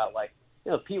game about, like,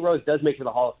 Pete Rose does make it to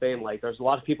the Hall of Fame. Like, there's a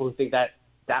lot of people who think that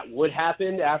would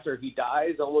happen after he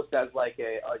dies, almost as like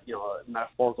a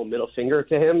metaphorical middle finger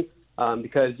to him,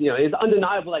 because it's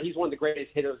undeniable that he's one of the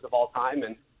greatest hitters of all time,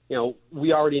 and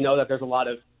we already know that there's a lot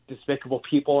of despicable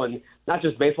people, and not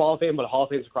just baseball Hall of Fame, but Hall of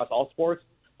Fames across all sports.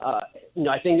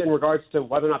 I think in regards to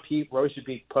whether or not Pete Rose should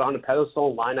be put on a pedestal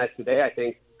in line as today, I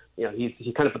think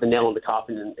he kind of put the nail in the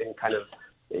coffin and kind of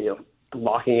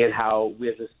locking in how we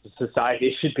as a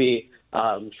society should be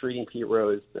treating Pete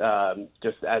Rose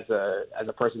just as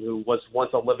a person who was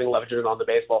once a living legend on the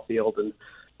baseball field and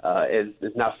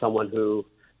is now someone who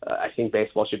I think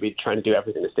baseball should be trying to do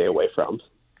everything to stay away from.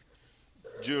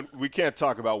 June, we can't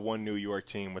talk about one New York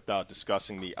team without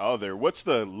discussing the other. What's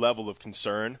the level of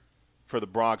concern for the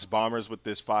Bronx Bombers with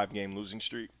this 5-game losing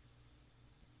streak?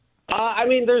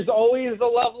 There's always a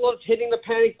level of hitting the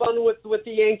panic button with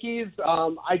the Yankees.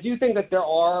 I do think that there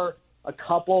are a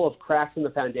couple of cracks in the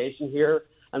foundation here.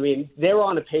 They were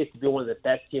on a pace to be one of the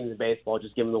best teams in baseball,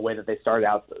 just given the way that they started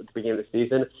out at the beginning of the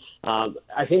season.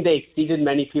 I think they exceeded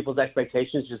many people's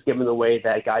expectations, just given the way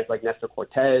that guys like Nestor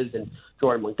Cortez and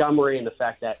Jordan Montgomery and the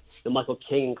fact that Michael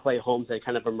King and Clay Holmes had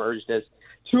kind of emerged as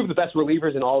two of the best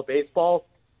relievers in all of baseball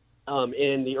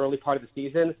in the early part of the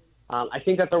season. I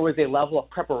think that there was a level of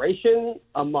preparation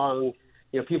among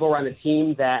people around the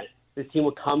team that this team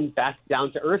would come back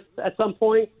down to earth at some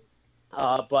point.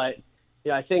 But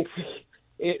I think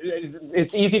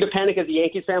it's easy to panic as a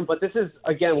Yankees fan, but this is,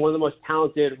 again, one of the most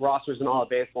talented rosters in all of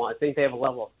baseball. I think they have a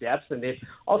level of depth, and they've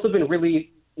also been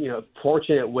really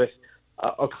fortunate with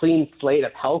a clean slate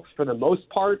of health for the most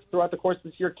part throughout the course of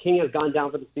this year. King has gone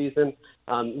down for the season.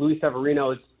 Luis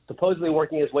Severino is supposedly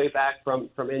working his way back from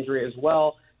injury as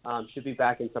well. Should be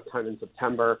back in sometime in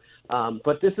September.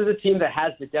 But this is a team that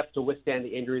has the depth to withstand the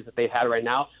injuries that they've had right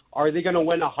now. Are they going to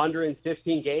win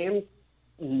 115 games?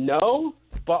 No.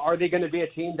 But are they going to be a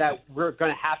team that we're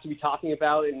going to have to be talking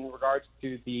about in regards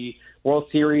to the World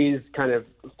Series kind of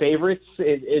favorites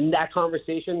in that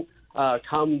conversation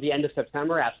come the end of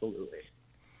September? Absolutely.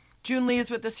 June Lee is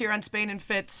with us here on Spain and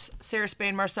Fitz. Sarah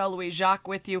Spain, Marcel Louis Jacques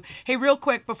with you. Hey, real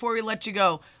quick before we let you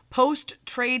go,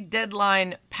 post-trade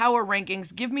deadline power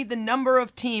rankings, give me the number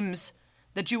of teams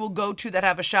that you will go to that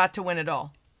have a shot to win it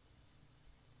all.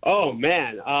 Oh,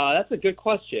 man, that's a good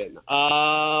question.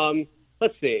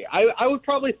 Let's see. I would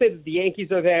probably say that the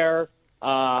Yankees are there.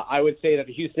 I would say that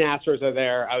the Houston Astros are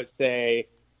there. I would say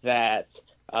that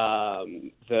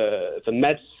the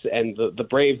Mets and the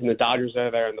Braves and the Dodgers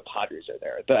are there, and the Padres are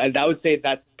there. And I would say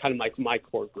that's kind of my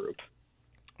core group.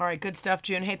 All right, good stuff,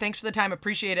 June. Hey, thanks for the time.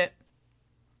 Appreciate it.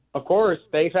 Of course.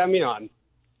 Thanks for having me on.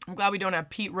 I'm glad we don't have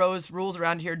Pete Rose rules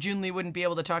around here. June Lee wouldn't be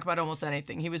able to talk about almost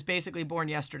anything. He was basically born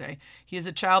yesterday. He is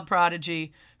a child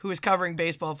prodigy who is covering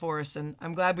baseball for us, and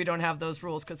I'm glad we don't have those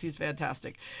rules because he's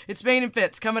fantastic. It's Spain and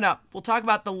Fitz coming up. We'll talk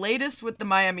about the latest with the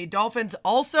Miami Dolphins.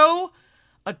 Also,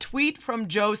 a tweet from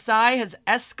Joe Tsai has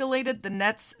escalated the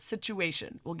Nets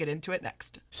situation. We'll get into it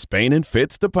next. Spain and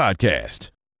Fitz, the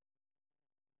podcast.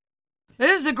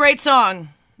 This is a great song.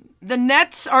 The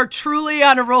Nets are truly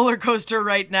on a roller coaster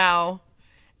right now.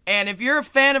 And if you're a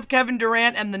fan of Kevin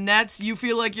Durant and the Nets, you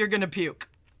feel like you're going to puke.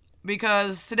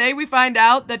 Because today we find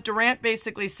out that Durant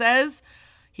basically says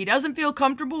he doesn't feel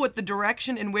comfortable with the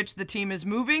direction in which the team is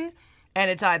moving.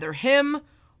 And it's either him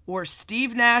or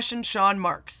Steve Nash and Sean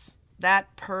Marks.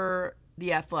 That per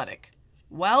The Athletic.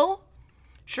 Well,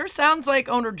 sure sounds like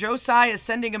owner Joe Tsai is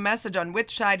sending a message on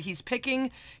which side he's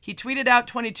picking. He tweeted out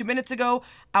 22 minutes ago,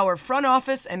 "Our front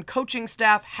office and coaching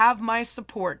staff have my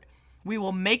support. We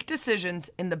will make decisions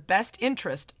in the best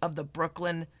interest of the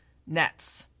Brooklyn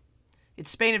Nets." It's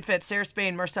Spain and Fitz, Sarah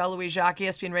Spain, Marcel Louis Jacques,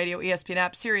 ESPN Radio, ESPN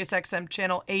App, Sirius XM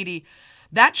Channel 80.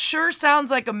 That sure sounds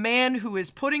like a man who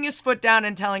is putting his foot down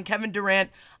and telling Kevin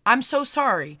Durant, "I'm so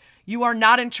sorry. You are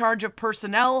not in charge of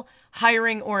personnel,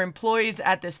 hiring, or employees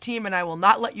at this team, and I will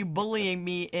not let you bullying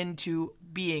me into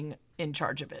being in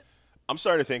charge of it." I'm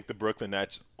starting to think the Brooklyn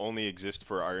Nets only exist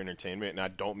for our entertainment, and I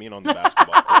don't mean on the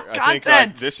basketball court. I think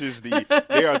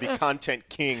they are the content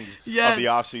kings of the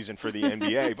offseason for the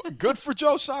NBA. But good for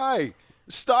Joe Tsai.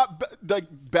 Stop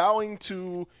bowing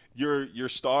to your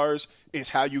stars is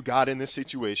how you got in this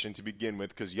situation to begin with,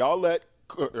 because y'all let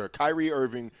Kyrie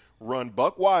Irving run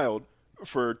buck wild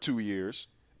for 2 years,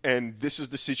 and this is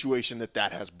the situation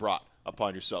that has brought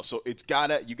upon yourself. So you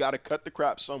gotta cut the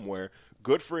crap somewhere.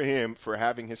 Good for him for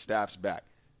having his staffs back.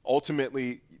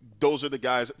 Ultimately, those are the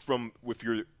guys if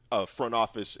you're a front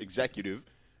office executive,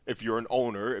 if you're an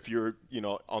owner, if you're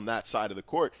on that side of the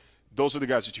court, those are the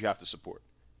guys that you have to support.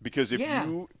 Because if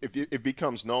it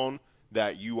becomes known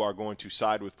that you are going to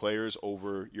side with players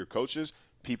over your coaches,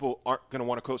 people aren't going to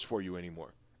want to coach for you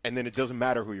anymore. And then it doesn't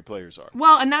matter who your players are.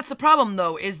 Well, and that's the problem,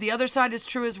 though, is the other side is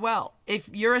true as well. If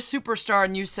you're a superstar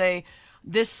and you say,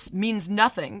 this means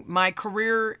nothing, my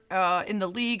career in the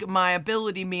league, my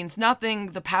ability means nothing,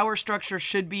 the power structure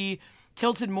should be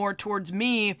tilted more towards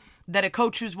me than a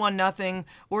coach who's won nothing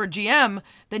or a GM,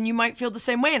 then you might feel the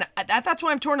same way. And that's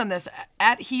why I'm torn on this.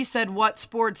 At He Said What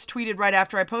Sports tweeted right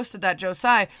after I posted that, Joe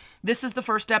Tsai, this is the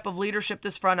first step of leadership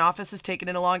this front office has taken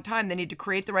in a long time. They need to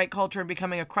create the right culture and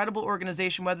becoming a credible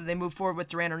organization, whether they move forward with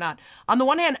Durant or not. On the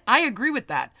one hand, I agree with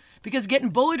that, because getting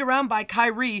bullied around by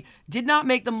Kyrie did not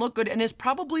make them look good and is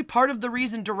probably part of the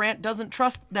reason Durant doesn't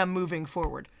trust them moving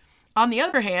forward. On the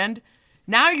other hand,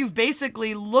 now you've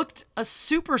basically looked a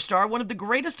superstar, one of the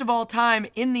greatest of all time,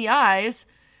 in the eyes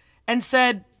and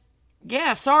said,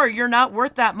 yeah, sorry, you're not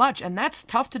worth that much. And that's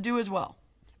tough to do as well.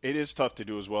 It is tough to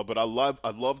do as well, but I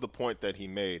love the point that he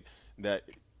made, that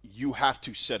you have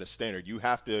to set a standard. You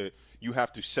have to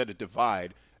set a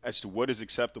divide as to what is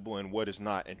acceptable and what is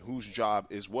not, and whose job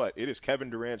is what. It is Kevin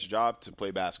Durant's job to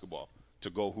play basketball, to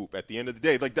go hoop. At the end of the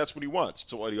day, like, that's what he wants.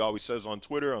 It's what he always says on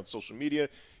Twitter, on social media.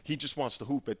 He just wants to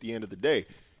hoop at the end of the day.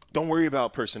 Don't worry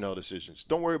about personnel decisions.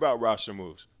 Don't worry about roster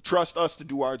moves. Trust us to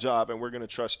do our job, and we're going to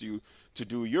trust you to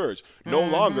do yours. No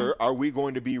longer are we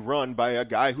going to be run by a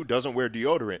guy who doesn't wear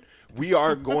deodorant. We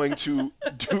are going to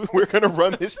we're going to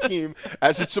run this team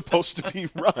as it's supposed to be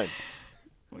run.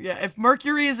 Yeah, if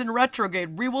Mercury is in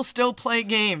retrograde, we will still play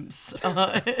games.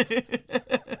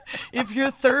 If your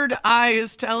third eye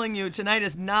is telling you tonight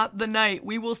is not the night,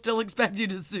 we will still expect you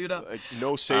to suit up.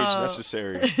 No sage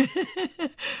necessary.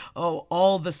 Oh,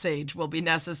 all the sage will be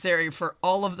necessary for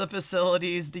all of the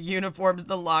facilities, the uniforms,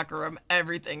 the locker room,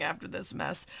 everything after this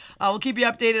mess. We'll keep you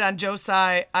updated on Joe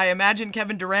Tsai. I imagine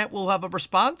Kevin Durant will have a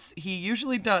response. He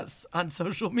usually does on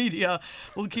social media.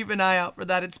 We'll keep an eye out for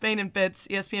that. It's Spain and Fitz.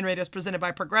 ESPN Radio is presented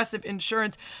by Progressive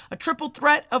Insurance, a triple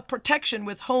threat of protection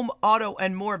with home, auto,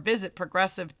 and more. Visit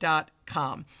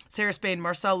progressive.com. Sarah Spain,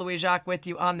 Marcel Louis-Jacques with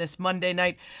you on this Monday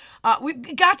night.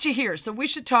 We've got you here, so we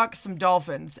should talk some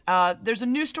Dolphins. There's a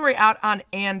new story out on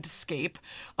Andscape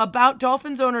about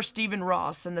Dolphins owner Stephen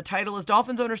Ross, and the title is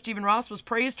Dolphins owner Stephen Ross was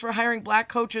praised for hiring black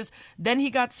coaches, then he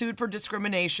got sued for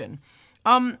discrimination.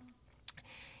 The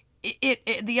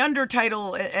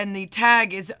undertitle and the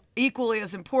tag is equally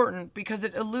as important because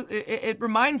it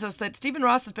reminds us that Stephen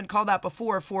Ross has been called out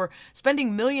before for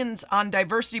spending millions on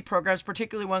diversity programs,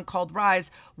 particularly one called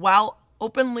Rise, while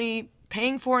openly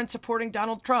paying for and supporting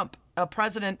Donald Trump, a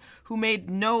president who made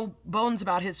no bones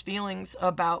about his feelings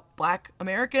about black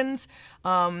Americans,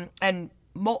 and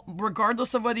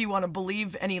regardless of whether you want to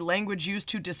believe any language used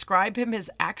to describe him,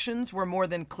 his actions were more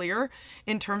than clear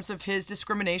in terms of his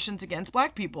discriminations against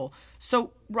black people.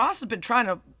 So Ross has been trying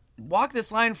to walk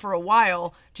this line for a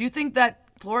while. Do you think that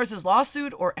Flores'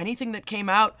 lawsuit or anything that came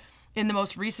out in the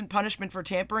most recent punishment for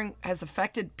tampering has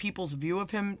affected people's view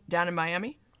of him down in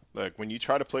Miami? Look, when you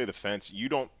try to play the fence, you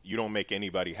don't make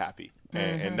anybody happy.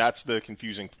 And that's the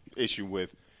confusing issue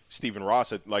with Stephen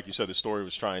Ross. Like you said, the story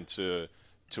was trying to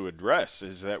address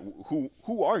is that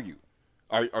who are you?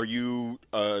 Are you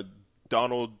a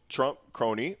Donald Trump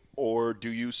crony, or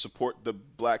do you support the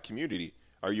black community?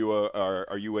 Are you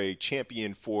a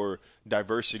champion for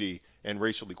diversity and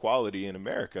racial equality in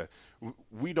America?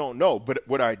 We don't know, but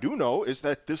what I do know is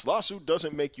that this lawsuit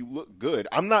doesn't make you look good.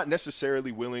 I'm not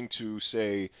necessarily willing to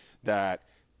say that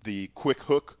the quick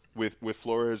hook with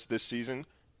Flores this season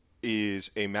is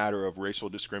a matter of racial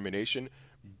discrimination.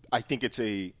 I think it's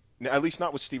at least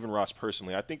not with Stephen Ross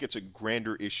personally. I think it's a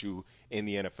grander issue in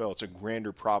the NFL. It's a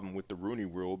grander problem with the Rooney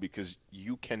Rule because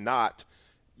you cannot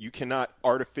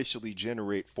artificially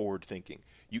generate forward thinking.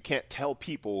 You can't tell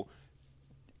people,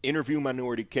 interview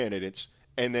minority candidates,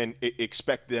 and then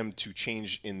expect them to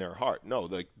change in their heart. No,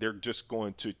 they're just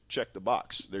going to check the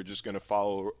box. They're just going to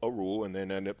follow a rule and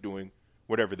then end up doing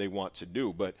whatever they want to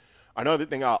do. But another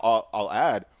thing I'll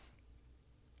add,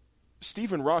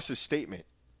 Stephen Ross's statement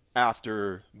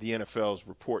after the NFL's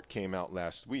report came out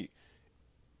last week,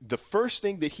 the first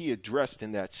thing that he addressed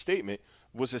in that statement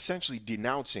was essentially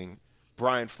denouncing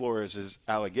Brian Flores'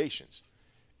 allegations.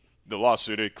 The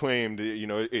lawsuit, it claimed,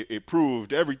 it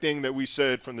proved everything that we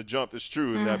said from the jump is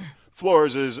true, and that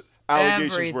Flores'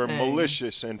 allegations were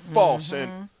malicious and false.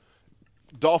 And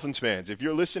Dolphins fans, if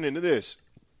you're listening to this,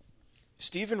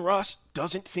 Stephen Ross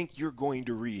doesn't think you're going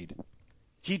to read.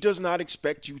 He does not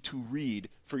expect you to read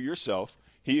for yourself.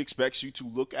 He expects you to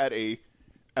look at a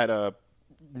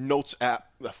notes app,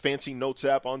 a fancy notes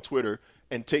app on Twitter,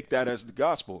 and take that as the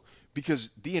gospel. Because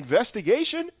the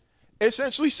investigation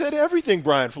essentially said everything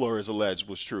Brian Flores alleged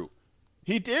was true.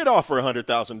 He did offer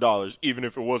 $100,000, even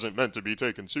if it wasn't meant to be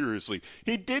taken seriously.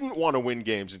 He didn't want to win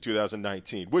games in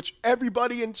 2019, which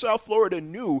everybody in South Florida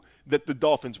knew that the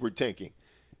Dolphins were tanking.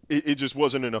 It just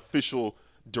wasn't an official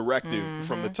directive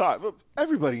from the top.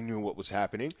 Everybody knew what was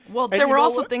happening. Well, there were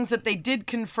also things that they did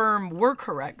confirm were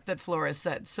correct that Flores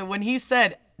said. So when he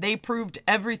said they proved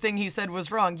everything he said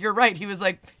was wrong, you're right. He was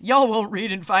like, y'all won't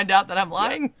read and find out that I'm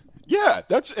lying. Yeah,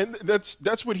 that's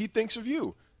what he thinks of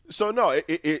you. So no,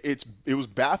 it was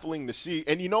baffling to see.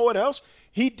 And you know what else?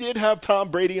 He did have Tom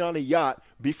Brady on a yacht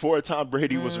before Tom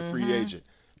Brady was a free agent.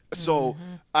 So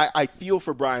I feel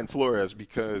for Brian Flores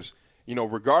because, you know,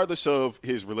 regardless of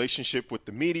his relationship with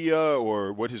the media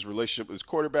or what his relationship with his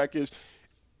quarterback is,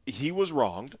 he was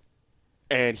wronged,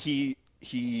 and he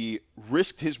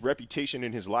risked his reputation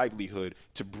and his livelihood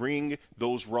to bring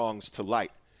those wrongs to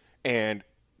light. And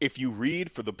if you read,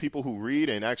 for the people who read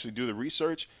and actually do the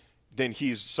research, then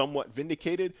he's somewhat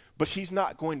vindicated, but he's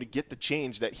not going to get the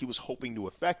change that he was hoping to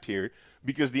effect here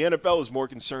because the NFL is more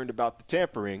concerned about the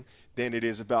tampering than it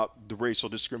is about the racial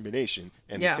discrimination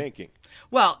and the tanking.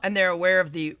 Well, and they're aware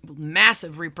of the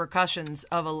massive repercussions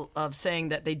of saying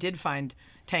that they did find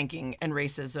tanking and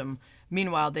racism.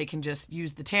 Meanwhile, they can just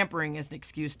use the tampering as an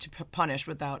excuse to punish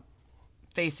without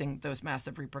facing those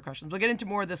massive repercussions. We'll get into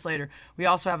more of this later. We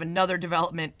also have another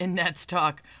development in Nets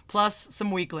talk, plus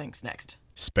some weak links next.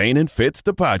 Spain and Fitz,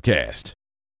 the podcast.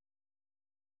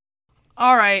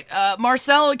 All right.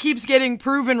 Marcel keeps getting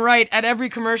proven right at every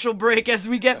commercial break as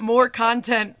we get more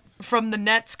content from the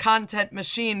Nets content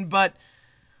machine, but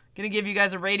going to give you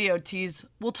guys a radio tease.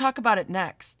 We'll talk about it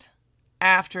next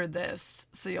after this.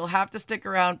 So you'll have to stick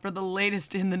around for the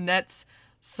latest in the Nets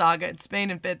saga. It's Spain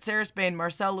and Fitz. Sarah Spain,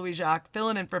 Marcel Louis-Jacques,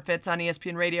 filling in for Fitz on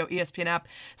ESPN Radio, ESPN app,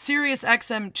 Sirius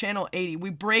XM Channel 80. We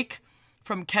break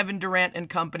from Kevin Durant and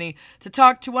company to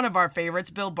talk to one of our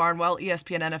favorites, Bill Barnwell,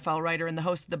 ESPN NFL writer and the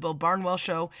host of the Bill Barnwell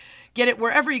Show. Get it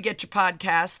wherever you get your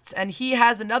podcasts. And he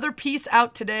has another piece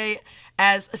out today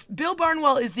as Bill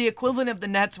Barnwell is the equivalent of the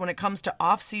Nets when it comes to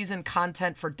off-season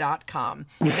content for .com.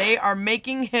 They are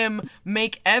making him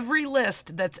make every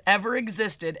list that's ever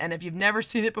existed. And if you've never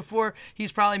seen it before,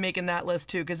 he's probably making that list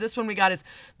too. Because this one we got is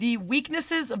the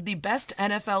weaknesses of the best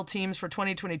NFL teams for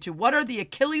 2022. What are the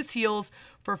Achilles heels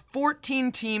for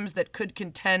 14 teams that could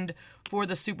contend for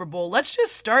the Super Bowl? Let's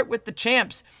just start with the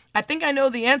champs. I think I know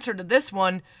the answer to this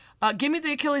one. Give me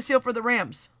the Achilles heel for the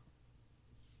Rams.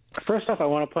 First off, I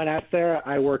want to point out, Sarah,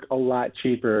 I work a lot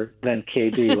cheaper than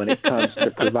KD when it comes to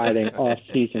providing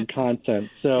off-season content.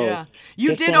 So yeah.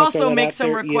 You did also make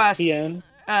some requests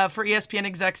for ESPN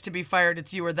execs to be fired.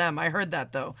 It's you or them. I heard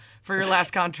that, though, for your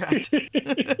last contract.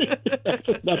 That's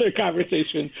another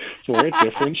conversation for a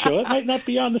different show. It might not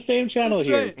be on the same channel That's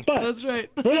here. Right. But That's right.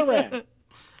 For the Rams,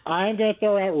 I'm going to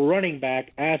throw out running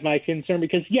back as my concern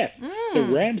because, yes,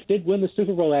 the Rams did win the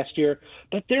Super Bowl last year,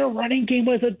 but their running game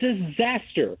was a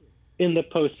disaster in the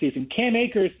postseason. Cam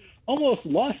Akers almost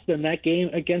lost them that game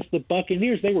against the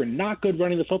Buccaneers. They were not good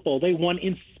running the football. They won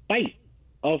in spite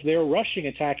of their rushing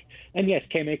attack. And, yes,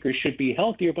 Cam Akers should be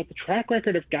healthier, but the track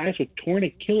record of guys with torn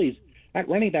Achilles at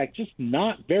running back, just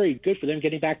not very good for them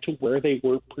getting back to where they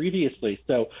were previously.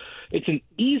 So it's an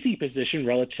easy position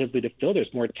relatively to fill.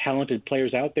 There's more talented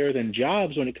players out there than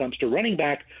jobs when it comes to running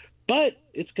back, but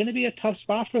it's going to be a tough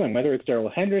spot for them, whether it's Darrell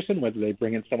Henderson, whether they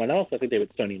bring in someone else. I think they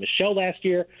would Sony Michel last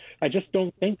year. I just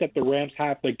don't think that the Rams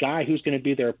have the guy who's going to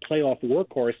be their playoff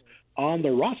workhorse on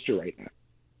the roster right now.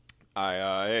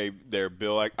 Hey there,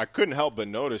 Bill. I couldn't help but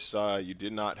notice you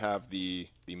did not have the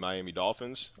Miami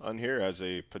Dolphins on here as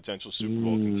a potential Super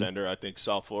Bowl contender. I think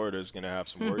South Florida is going to have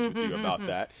some words with you about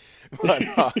that. But,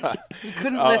 you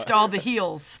couldn't list all the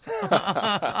heels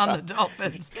on the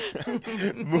Dolphins.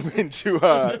 Moving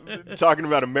to talking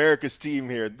about America's team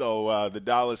here, though, the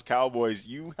Dallas Cowboys.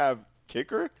 You have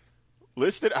kicker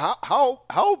listed.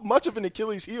 How much of an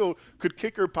Achilles heel could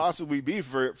kicker possibly be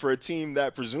for a team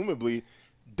that presumably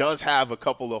does have a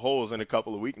couple of holes and a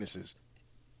couple of weaknesses?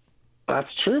 That's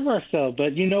true, Marcel.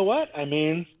 But you know what? I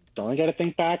mean, only got to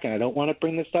think back, and I don't want to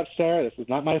bring this up, Sarah. This is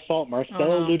not my fault.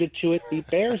 Marcel alluded to it. The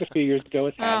Bears a few years ago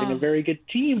as having a very good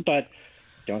team, but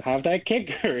don't have that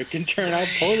kicker. It can turn out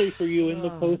poorly for you in the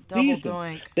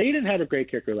postseason. They didn't have a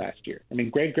great kicker last year. I mean,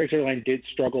 Greg Zuerlein did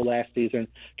struggle last season.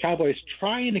 Cowboys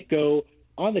trying to go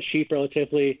on the cheap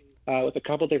relatively with a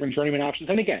couple different journeyman options.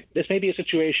 And again, this may be a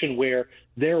situation where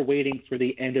they're waiting for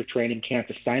the end of training camp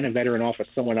to sign a veteran off of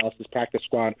someone else's practice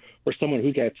squad or someone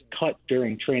who gets cut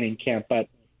during training camp. But,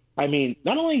 I mean,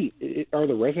 not only are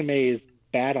the resumes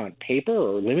bad on paper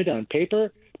or limited on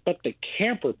paper, but the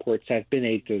camp reports have been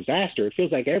a disaster. It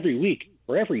feels like every week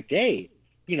or every day,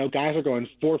 you know, guys are going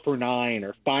 4 for 9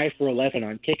 or 5 for 11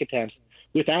 on kick attempts.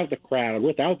 without the crowd,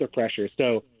 without the pressure.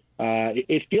 So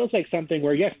it feels like something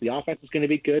where, yes, the offense is going to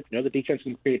be good. The defense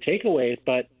can create takeaways,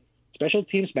 but special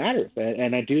teams matters.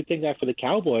 And I do think that for the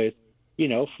Cowboys,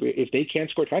 if they can't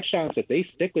score touchdowns, if they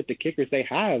stick with the kickers they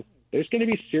have, there's going to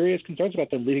be serious concerns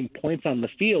about them leaving points on the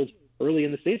field early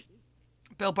in the season.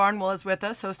 Bill Barnwell is with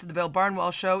us, host of the Bill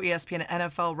Barnwell Show, ESPN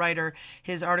NFL writer.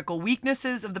 His article,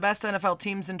 Weaknesses of the Best NFL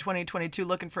Teams in 2022,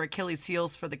 looking for Achilles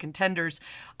heels for the contenders.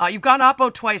 You've gone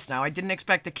Oppo twice now. I didn't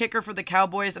expect a kicker for the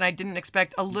Cowboys, and I didn't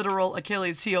expect a literal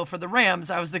Achilles heel for the Rams.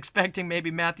 I was expecting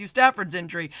maybe Matthew Stafford's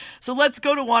injury. So let's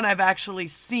go to one I've actually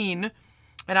seen,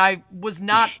 and I was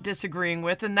not disagreeing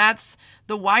with, and that's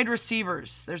the wide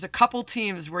receivers. There's a couple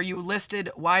teams where you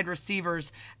listed wide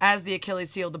receivers as the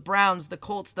Achilles heel: the Browns, the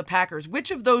Colts, the Packers.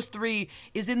 Which of those three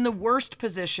is in the worst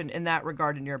position in that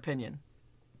regard, in your opinion?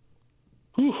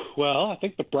 Well, I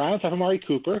think the Browns have Amari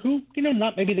Cooper, who,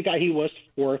 not maybe the guy he was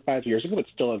 4 or 5 years ago, but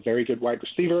still a very good wide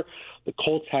receiver. The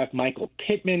Colts have Michael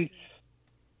Pittman.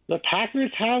 The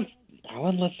Packers have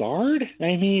Allen Lazard.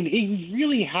 I mean, you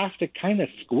really have to kind of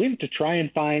squint to try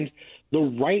and find the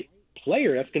right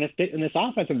player that's going to fit in this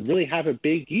offense and really have a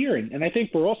big year. And I think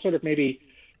we're all sort of maybe,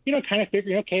 kind of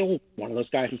figuring, okay, well, one of those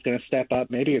guys is going to step up.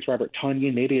 Maybe it's Robert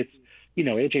Tonyan. Maybe it's,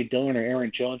 A.J. Dillon or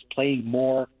Aaron Jones playing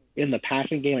more in the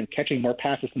passing game and catching more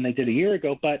passes than they did a year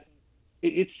ago. But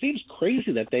it seems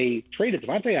crazy that they traded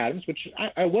Devontae Adams, which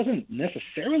I wasn't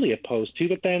necessarily opposed to,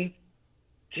 but then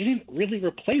didn't really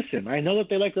replace him. I know that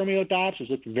they like Romeo Doubs, who's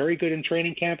looked very good in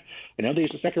training camp. I know they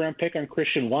used a second-round pick on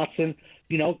Christian Watson.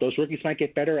 Those rookies might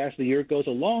get better as the year goes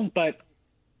along, but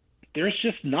there's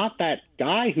just not that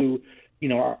guy who,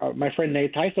 my friend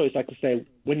Nate Tice always like to say,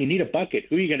 when you need a bucket,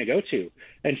 who are you going to go to?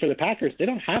 And for the Packers, they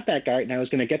don't have that guy right now who's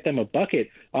going to get them a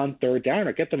bucket on third down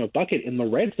or get them a bucket in the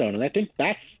red zone. And I think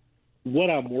that's what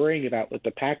I'm worrying about with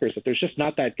the Packers, that there's just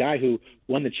not that guy who,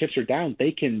 when the chips are down,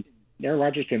 Aaron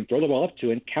Rodgers can throw the ball up to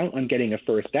and count on getting a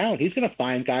first down. He's going to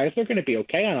find guys. They're going to be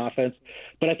okay on offense.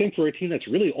 But I think for a team that's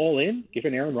really all in,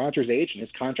 given Aaron Rodgers' age and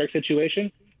his contract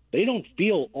situation, they don't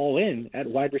feel all in at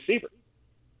wide receiver.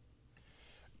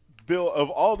 Bill,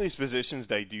 of all these positions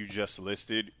that you just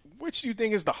listed, which do you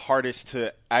think is the hardest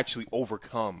to actually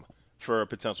overcome for a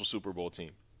potential Super Bowl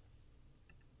team?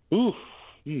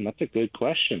 That's a good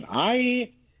question. I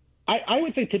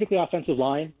would say typically offensive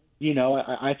line.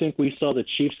 I think we saw the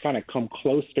Chiefs kind of come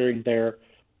close during their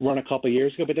run a couple of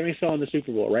years ago, but then we saw in the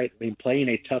Super Bowl, right? I mean, playing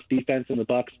a tough defense in the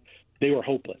Bucs, they were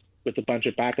hopeless with a bunch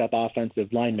of backup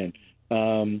offensive linemen.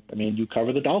 You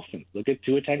cover the Dolphins. Look at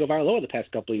Tua Tagovailoa the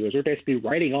past couple of years. We're basically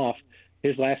writing off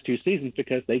his last 2 seasons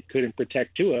because they couldn't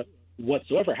protect Tua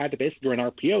whatsoever. Had to basically run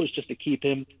RPOs just to keep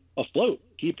him afloat,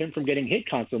 keep him from getting hit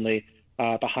constantly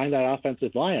behind that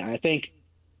offensive line. I think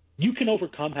you can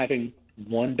overcome having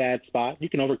one bad spot. You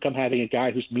can overcome having a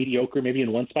guy who's mediocre maybe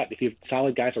in one spot if you have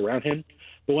solid guys around him.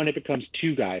 But when it becomes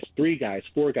 2 guys, 3 guys,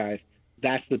 4 guys,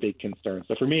 that's the big concern.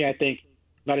 So for me, I think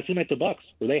about a team like the Bucs,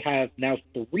 where they have now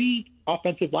 3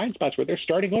 offensive line spots where they're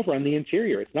starting over on the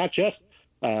interior. It's not just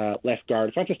left guard.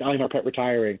 It's not just Ali Marpet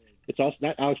retiring. It's also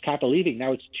not Alex Kappa leaving.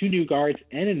 Now it's 2 new guards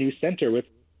and a new center with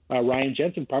Ryan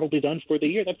Jensen probably done for the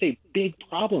year. That's a big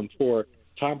problem for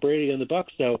Tom Brady and the Bucs.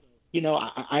 So,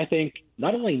 I think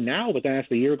not only now, but then as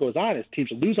the year goes on, as teams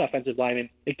lose offensive linemen,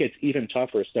 it gets even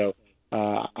tougher. So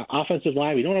offensive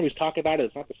line, we don't always talk about it.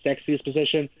 It's not the sexiest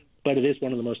position, but it is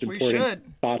one of the most important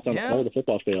spots on all the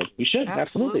football field. We should,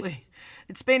 absolutely.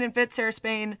 It's Spain and Fitz, Sarah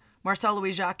Spain, Marcel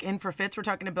Louis-Jacques in for Fitz. We're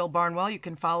talking to Bill Barnwell. You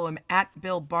can follow him at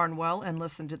Bill Barnwell and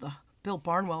listen to the Bill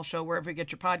Barnwell Show wherever you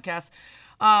get your podcasts.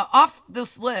 Off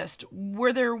this list,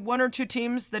 were there 1 or 2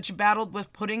 teams that you battled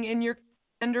with putting in your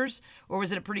contenders, or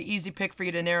was it a pretty easy pick for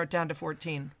you to narrow it down to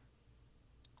 14?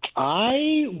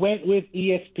 I went with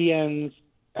ESPN's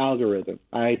algorithm.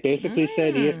 I basically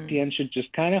said ESPN should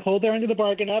just kind of hold their end of the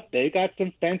bargain up. They got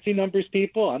some fancy numbers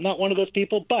people. I'm not one of those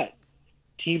people, but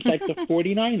teams like the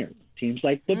 49ers, teams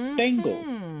like the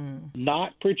Bengals,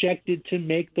 not projected to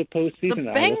make the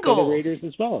postseason. The Bengals. The Raiders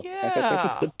as well.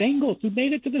 Yeah. The Bengals, who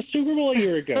made it to the Super Bowl a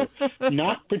year ago,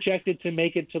 not projected to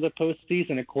make it to the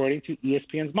postseason according to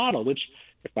ESPN's model, which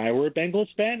if I were a Bengals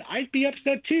fan, I'd be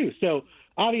upset too. So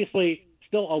obviously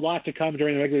still a lot to come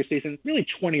during the regular season, really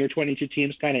 20 or 22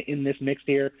 teams kind of in this mix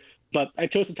here. But I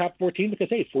chose the top 14 because,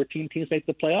 hey, 14 teams make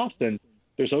the playoffs, and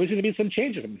there's always going to be some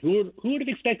changes. I mean, who would have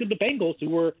expected the Bengals, who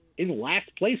were in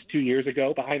last place 2 years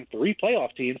ago behind 3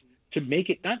 playoff teams, to make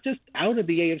it not just out of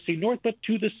the AFC North, but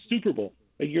to the Super Bowl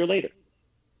a year later?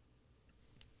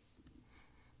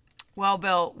 Well,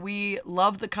 Bill, we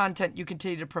love the content you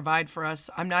continue to provide for us.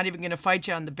 I'm not even going to fight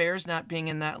you on the Bears not being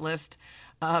in that list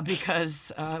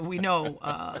because we know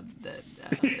that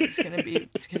it's going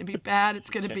to be bad. It's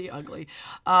going to be ugly.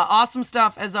 Awesome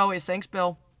stuff as always. Thanks,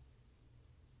 Bill.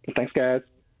 Thanks, guys.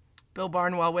 Bill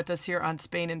Barnwell with us here on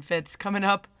Spain and Fitz. Coming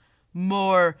up,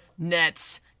 more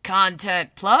Nets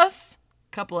content plus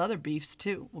a couple other beefs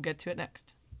too. We'll get to it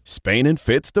next. Spain and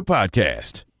Fitz, the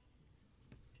podcast.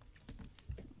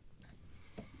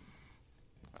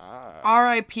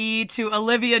 R.I.P. to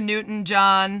Olivia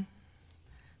Newton-John.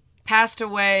 Passed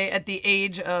away at the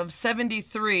age of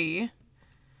 73.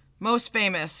 Most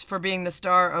famous for being the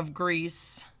star of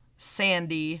Grease,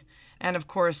 Sandy, and of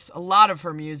course a lot of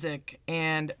her music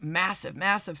and massive,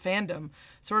 massive fandom.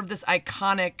 Sort of this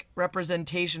iconic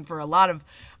representation for a lot of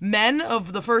men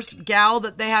of the first gal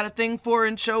that they had a thing for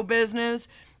in show business,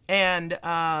 and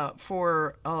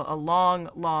for a long,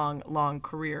 long, long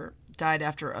career. Died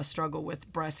after a struggle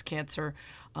with breast cancer.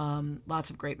 Lots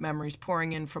of great memories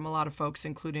pouring in from a lot of folks,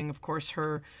 including, of course,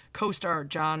 her co-star,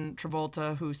 John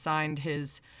Travolta, who signed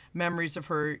his memories of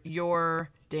her, Your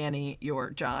Danny,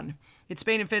 Your John. It's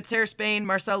Spain and Fitz, Sarah Spain,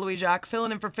 Marcel Louis-Jacques,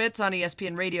 filling in for Fitz on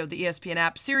ESPN Radio, the ESPN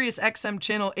app, Sirius XM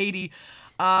Channel 80.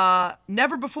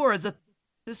 Never before has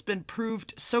this been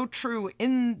proved so true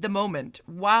in the moment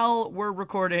while we're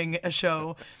recording a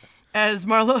show. As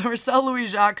Marcel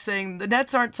Louis-Jacques saying, the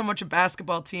Nets aren't so much a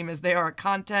basketball team as they are a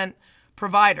content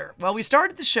provider. Well, we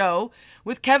started the show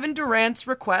with Kevin Durant's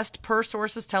request, per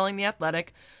sources telling The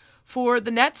Athletic, for the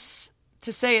Nets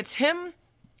to say it's him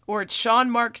or it's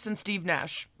Sean Marks and Steve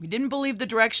Nash. He didn't believe the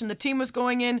direction the team was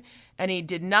going in, and he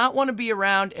did not want to be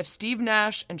around if Steve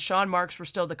Nash and Sean Marks were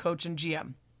still the coach and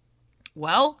GM.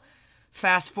 Well,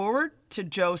 fast forward to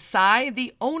Joe Tsai,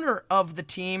 the owner of the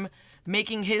team,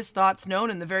 making his thoughts known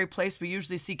in the very place we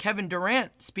usually see Kevin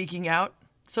Durant speaking out,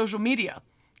 social media.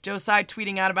 Joe Tsai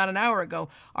tweeting out about an hour ago,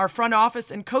 "Our front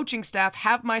office and coaching staff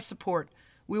have my support.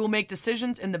 We will make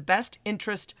decisions in the best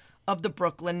interest of the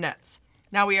Brooklyn Nets."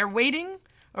 Now we are waiting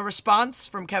a response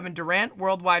from Kevin Durant.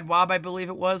 Worldwide Wob, I believe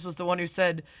it was the one who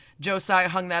said Joe Tsai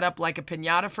hung that up like a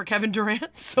piñata for Kevin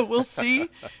Durant. So we'll see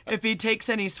if he takes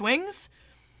any swings.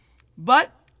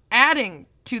 But adding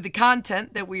to the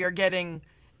content that we are getting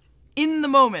in the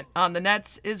moment on the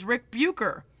Nets is Rick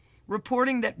Bucher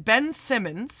reporting that Ben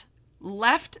Simmons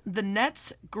left the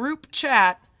Nets group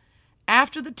chat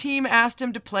after the team asked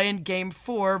him to play in Game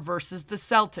 4 versus the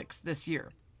Celtics this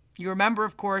year. You remember,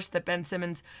 of course, that Ben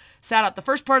Simmons sat out the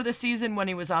first part of the season when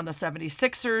he was on the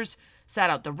 76ers, sat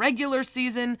out the regular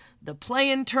season, the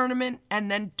play-in tournament, and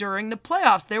then during the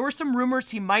playoffs, there were some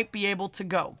rumors he might be able to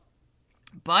go.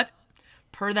 But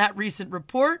per that recent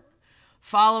report,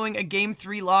 following a Game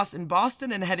 3 loss in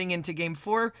Boston and heading into Game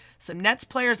 4, some Nets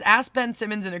players asked Ben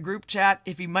Simmons in a group chat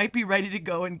if he might be ready to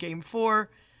go in Game 4.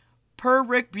 Per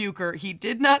Rick Bucher, he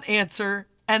did not answer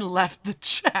and left the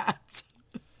chat.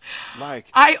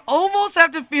 I almost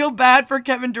have to feel bad for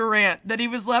Kevin Durant that he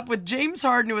was left with James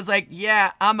Harden, who was like,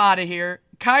 yeah, I'm out of here.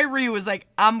 Kyrie was like,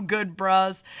 I'm good,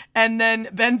 bros. And then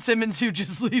Ben Simmons, who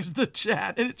just leaves the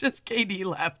chat. And it just KD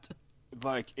left.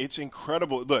 It's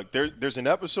incredible. Look, there's an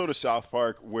episode of South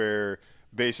Park where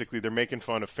basically they're making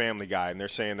fun of Family Guy, and they're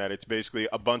saying that it's basically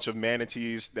a bunch of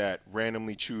manatees that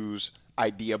randomly choose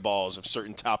idea balls of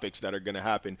certain topics that are going to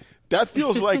happen. That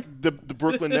feels like the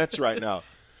Brooklyn Nets right now.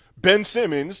 Ben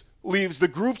Simmons leaves the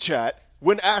group chat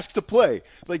when asked to play.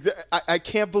 I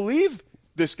can't believe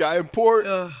this guy. And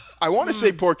I want to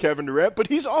say poor Kevin Durant, but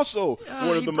he's also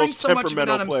one of the most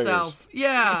temperamental players. Himself.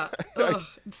 Yeah.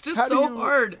 It's just so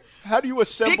hard. How do you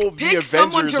assemble the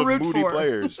Avengers of moody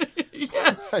players?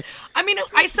 Yes. I mean,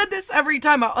 I said this every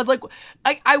time.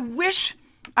 I wish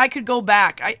I could go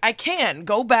back. I can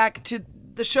go back to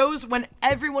the shows when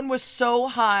everyone was so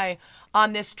high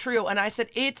on this trio. And I said,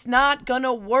 it's not going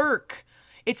to work.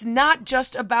 It's not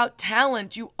just about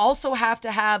talent. You also have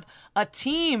to have a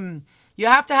team. You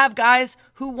have to have guys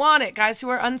who want it, guys who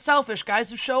are unselfish, guys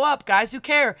who show up, guys who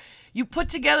care. You put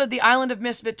together the island of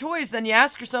misfit toys, then you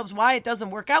ask yourselves why it doesn't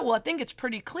work out. Well, I think it's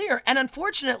pretty clear. And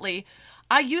unfortunately,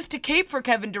 I used to cape for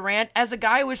Kevin Durant as a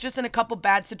guy who was just in a couple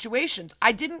bad situations.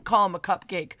 I didn't call him a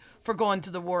cupcake for going to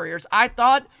the Warriors. I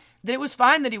thought that it was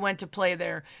fine that he went to play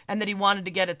there and that he wanted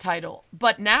to get a title.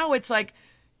 But now it's like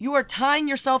you are tying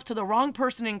yourself to the wrong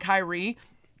person in Kyrie,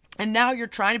 and now you're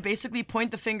trying to basically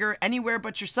point the finger anywhere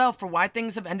but yourself for why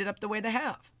things have ended up the way they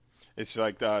have. It's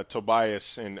like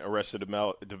Tobias in Arrested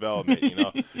Development, you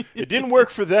know. It didn't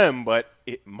work for them, but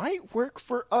it might work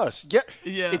for us.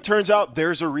 Yeah. It turns out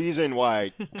there's a reason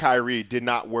why Kyrie did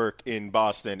not work in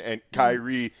Boston, and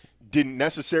Kyrie didn't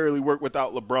necessarily work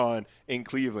without LeBron in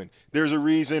Cleveland. There's a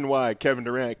reason why Kevin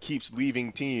Durant keeps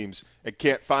leaving teams and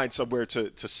can't find somewhere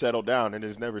to settle down and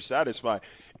is never satisfied.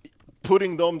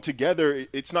 Putting them together,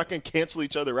 it's not going to cancel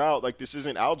each other out. Like, this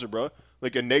isn't algebra.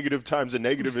 Like, a negative times a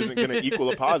negative isn't going to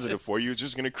equal a positive for you. It's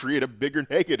just going to create a bigger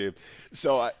negative.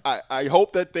 So I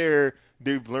hope that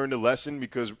they've learned a lesson,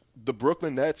 because the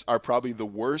Brooklyn Nets are probably the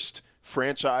worst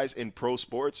franchise in pro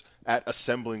sports at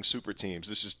assembling super teams.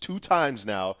 This is 2 times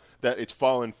now that it's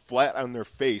fallen flat on their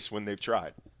face when they've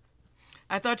tried.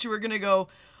 I thought you were going to go,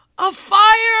 a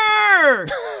fire!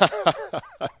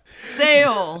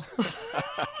 Sail.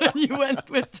 You went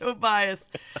with Tobias.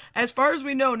 As far as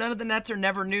we know, none of the Nets are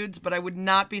never nudes, but I would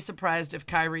not be surprised if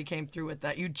Kyrie came through with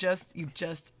that. You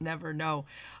just never know.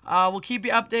 We'll keep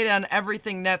you updated on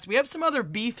everything Nets. We have some other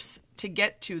beefs to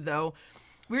get to, though.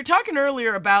 We were talking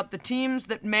earlier about the teams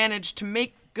that manage to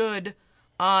make good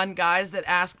on guys that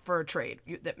ask for a trade,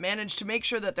 that manage to make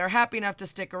sure that they're happy enough to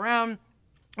stick around.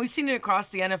 We've seen it across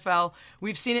the NFL.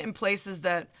 We've seen it in places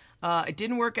that it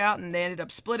didn't work out and they ended up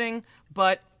splitting.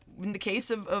 But in the case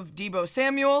of Deebo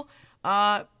Samuel,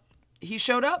 he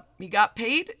showed up. He got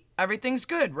paid. Everything's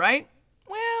good, right?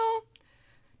 Well,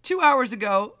 2 hours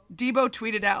ago, Deebo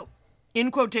tweeted out, in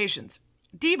quotations,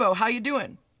 "Deebo, how you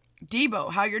doing?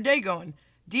 Deebo, how your day going?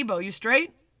 Deebo, you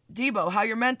straight? Deebo, how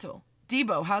your mental?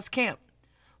 Deebo, how's camp?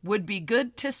 Would be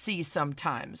good to see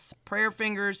sometimes. Prayer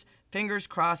fingers, fingers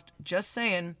crossed, just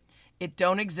saying, it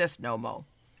don't exist no mo."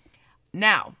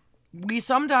 Now, we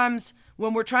sometimes,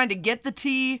 when we're trying to get the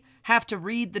tea, have to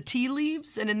read the tea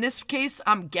leaves. And in this case,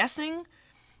 I'm guessing,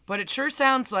 but it sure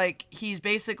sounds like he's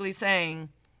basically saying,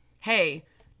 hey,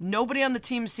 nobody on the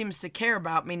team seems to care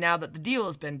about me now that the deal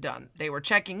has been done. They were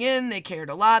checking in. They cared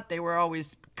a lot. They were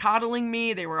always coddling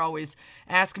me. They were always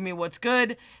asking me what's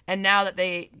good. And now that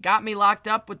they got me locked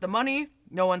up with the money,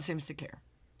 no one seems to care.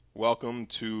 Welcome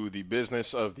to the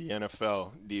business of the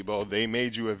NFL, Deebo. They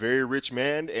made you a very rich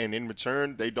man, and in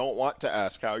return, they don't want to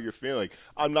ask how you're feeling.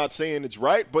 I'm not saying it's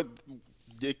right, but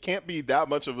it can't be that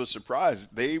much of a surprise.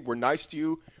 They were nice to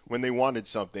you when they wanted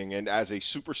something, and as a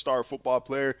superstar football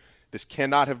player, this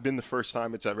cannot have been the first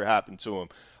time it's ever happened to him.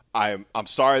 I'm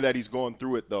sorry that he's going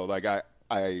through it, though. Like,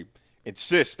 I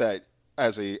insist that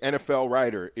as a NFL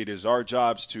writer, it is our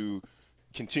jobs to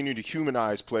continue to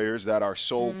humanize players that are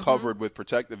so covered with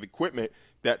protective equipment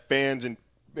that fans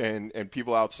and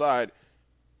people outside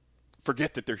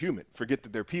forget that they're human, forget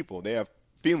that they're people. They have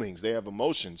feelings, they have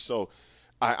emotions. So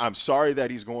I'm sorry that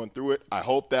he's going through it. I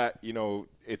hope that,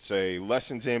 it's a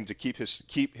lesson to him to keep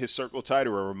his circle tight,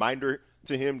 or a reminder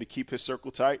to him to keep his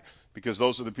circle tight, because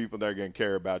those are the people that are going to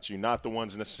care about you, not the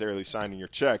ones necessarily signing your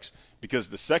checks. Because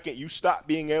the second you stop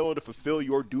being able to fulfill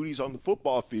your duties on the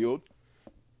football field,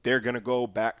 they're going to go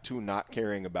back to not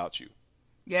caring about you.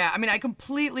 Yeah, I mean, I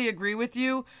completely agree with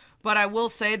you, but I will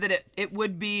say that it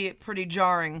would be pretty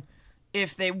jarring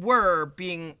if they were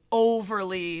being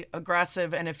overly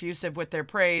aggressive and effusive with their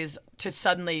praise to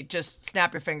suddenly just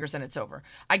snap your fingers and it's over.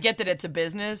 I get that it's a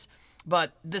business,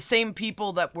 but the same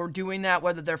people that were doing that,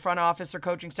 whether they're front office or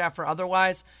coaching staff or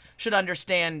otherwise, should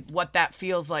understand what that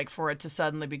feels like for it to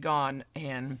suddenly be gone.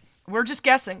 And we're just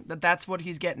guessing that that's what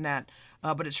he's getting at,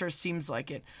 but it sure seems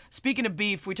like it. Speaking of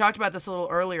beef, we talked about this a little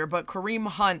earlier, but Kareem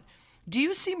Hunt, do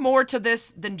you see more to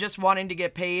this than just wanting to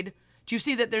get paid? Do you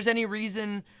see that there's any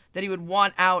reason that he would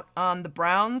want out on the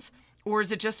Browns, or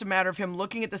is it just a matter of him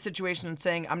looking at the situation and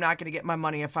saying, I'm not going to get my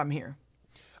money if I'm here?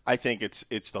 I think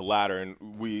it's the latter, and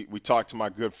we talked to my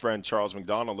good friend Charles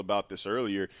McDonald about this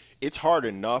earlier. It's hard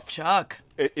enough. Chuck.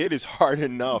 It is hard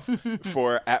enough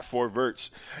at Four Verts.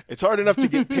 It's hard enough to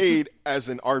get paid as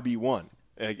an RB1.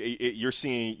 You've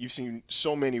seen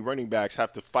so many running backs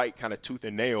have to fight kind of tooth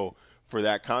and nail for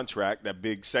that contract, that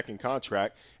big second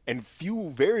contract, and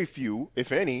very few,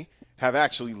 if any, have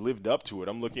actually lived up to it.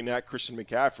 I'm looking at Christian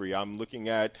McCaffrey. I'm looking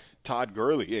at Todd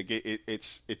Gurley.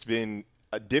 It's been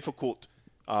a difficult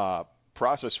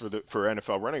process for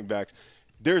NFL running backs.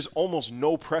 There's almost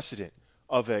no precedent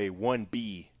of a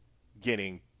 1B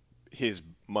getting his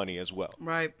money as well.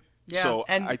 Right. Yeah. So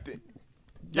and I think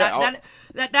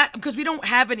that because we don't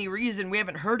have any reason, we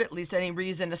haven't heard at least any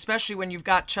reason, especially when you've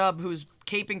got Chubb who's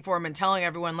caping for him and telling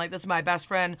everyone, like, this is my best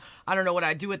friend. I don't know what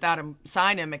I'd do without him.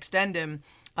 Sign him, extend him.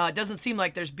 It doesn't seem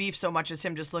like there's beef so much as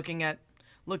him just looking at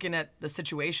the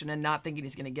situation and not thinking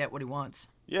he's going to get what he wants.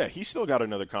 Yeah, he's still got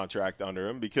another contract under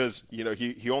him because,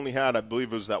 he only had, I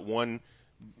believe it was that one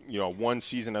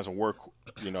season as a work,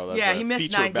 yeah, he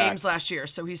missed 9 games last year,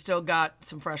 so he's still got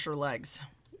some fresher legs.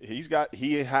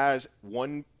 He has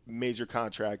one major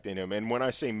contract in him. And when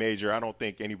I say major, I don't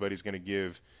think anybody's going to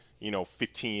give,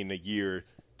 15 a year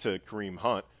to Kareem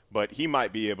Hunt. but he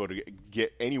might be able to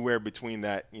get anywhere between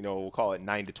that, we'll call it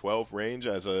 9 to 12 range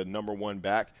as a number one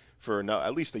back for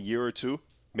at least a year or two,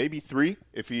 maybe 3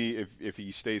 if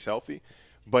he stays healthy.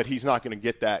 But he's not going to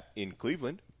get that in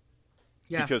Cleveland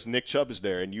because Nick Chubb is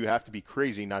there, and you have to be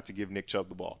crazy not to give Nick Chubb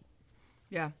the ball.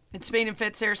 Yeah, it's Spain and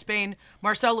Fitz, Sarah Spain,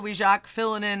 Marcel Louis-Jacques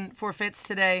filling in for Fitz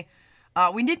today.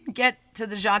 We didn't get to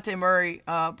the DeJounte Murray,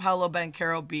 Paolo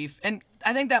Banchero beef, and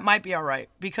I think that might be all right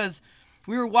because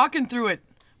we were walking through it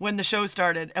when the show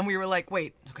started, and we were like,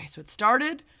 wait, okay, so it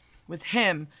started with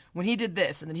him when he did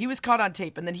this, and then he was caught on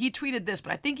tape, and then he tweeted this,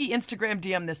 but I think he Instagram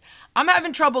DM'd this. I'm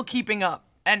having trouble keeping up.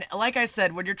 And like I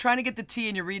said, when you're trying to get the tea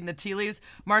and you're reading the tea leaves,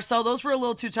 Marcel, those were a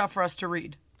little too tough for us to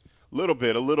read. A little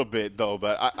bit, though.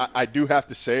 But I do have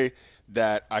to say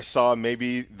that I saw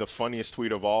maybe the funniest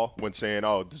tweet of all when saying,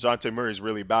 DeJounte Murray's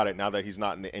really about it now that he's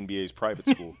not in the NBA's private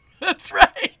school. That's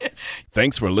right.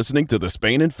 Thanks for listening to the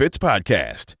Spain and Fitz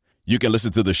podcast. You can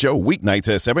listen to the show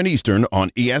weeknights at 7 Eastern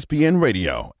on ESPN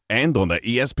Radio and on the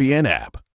ESPN app.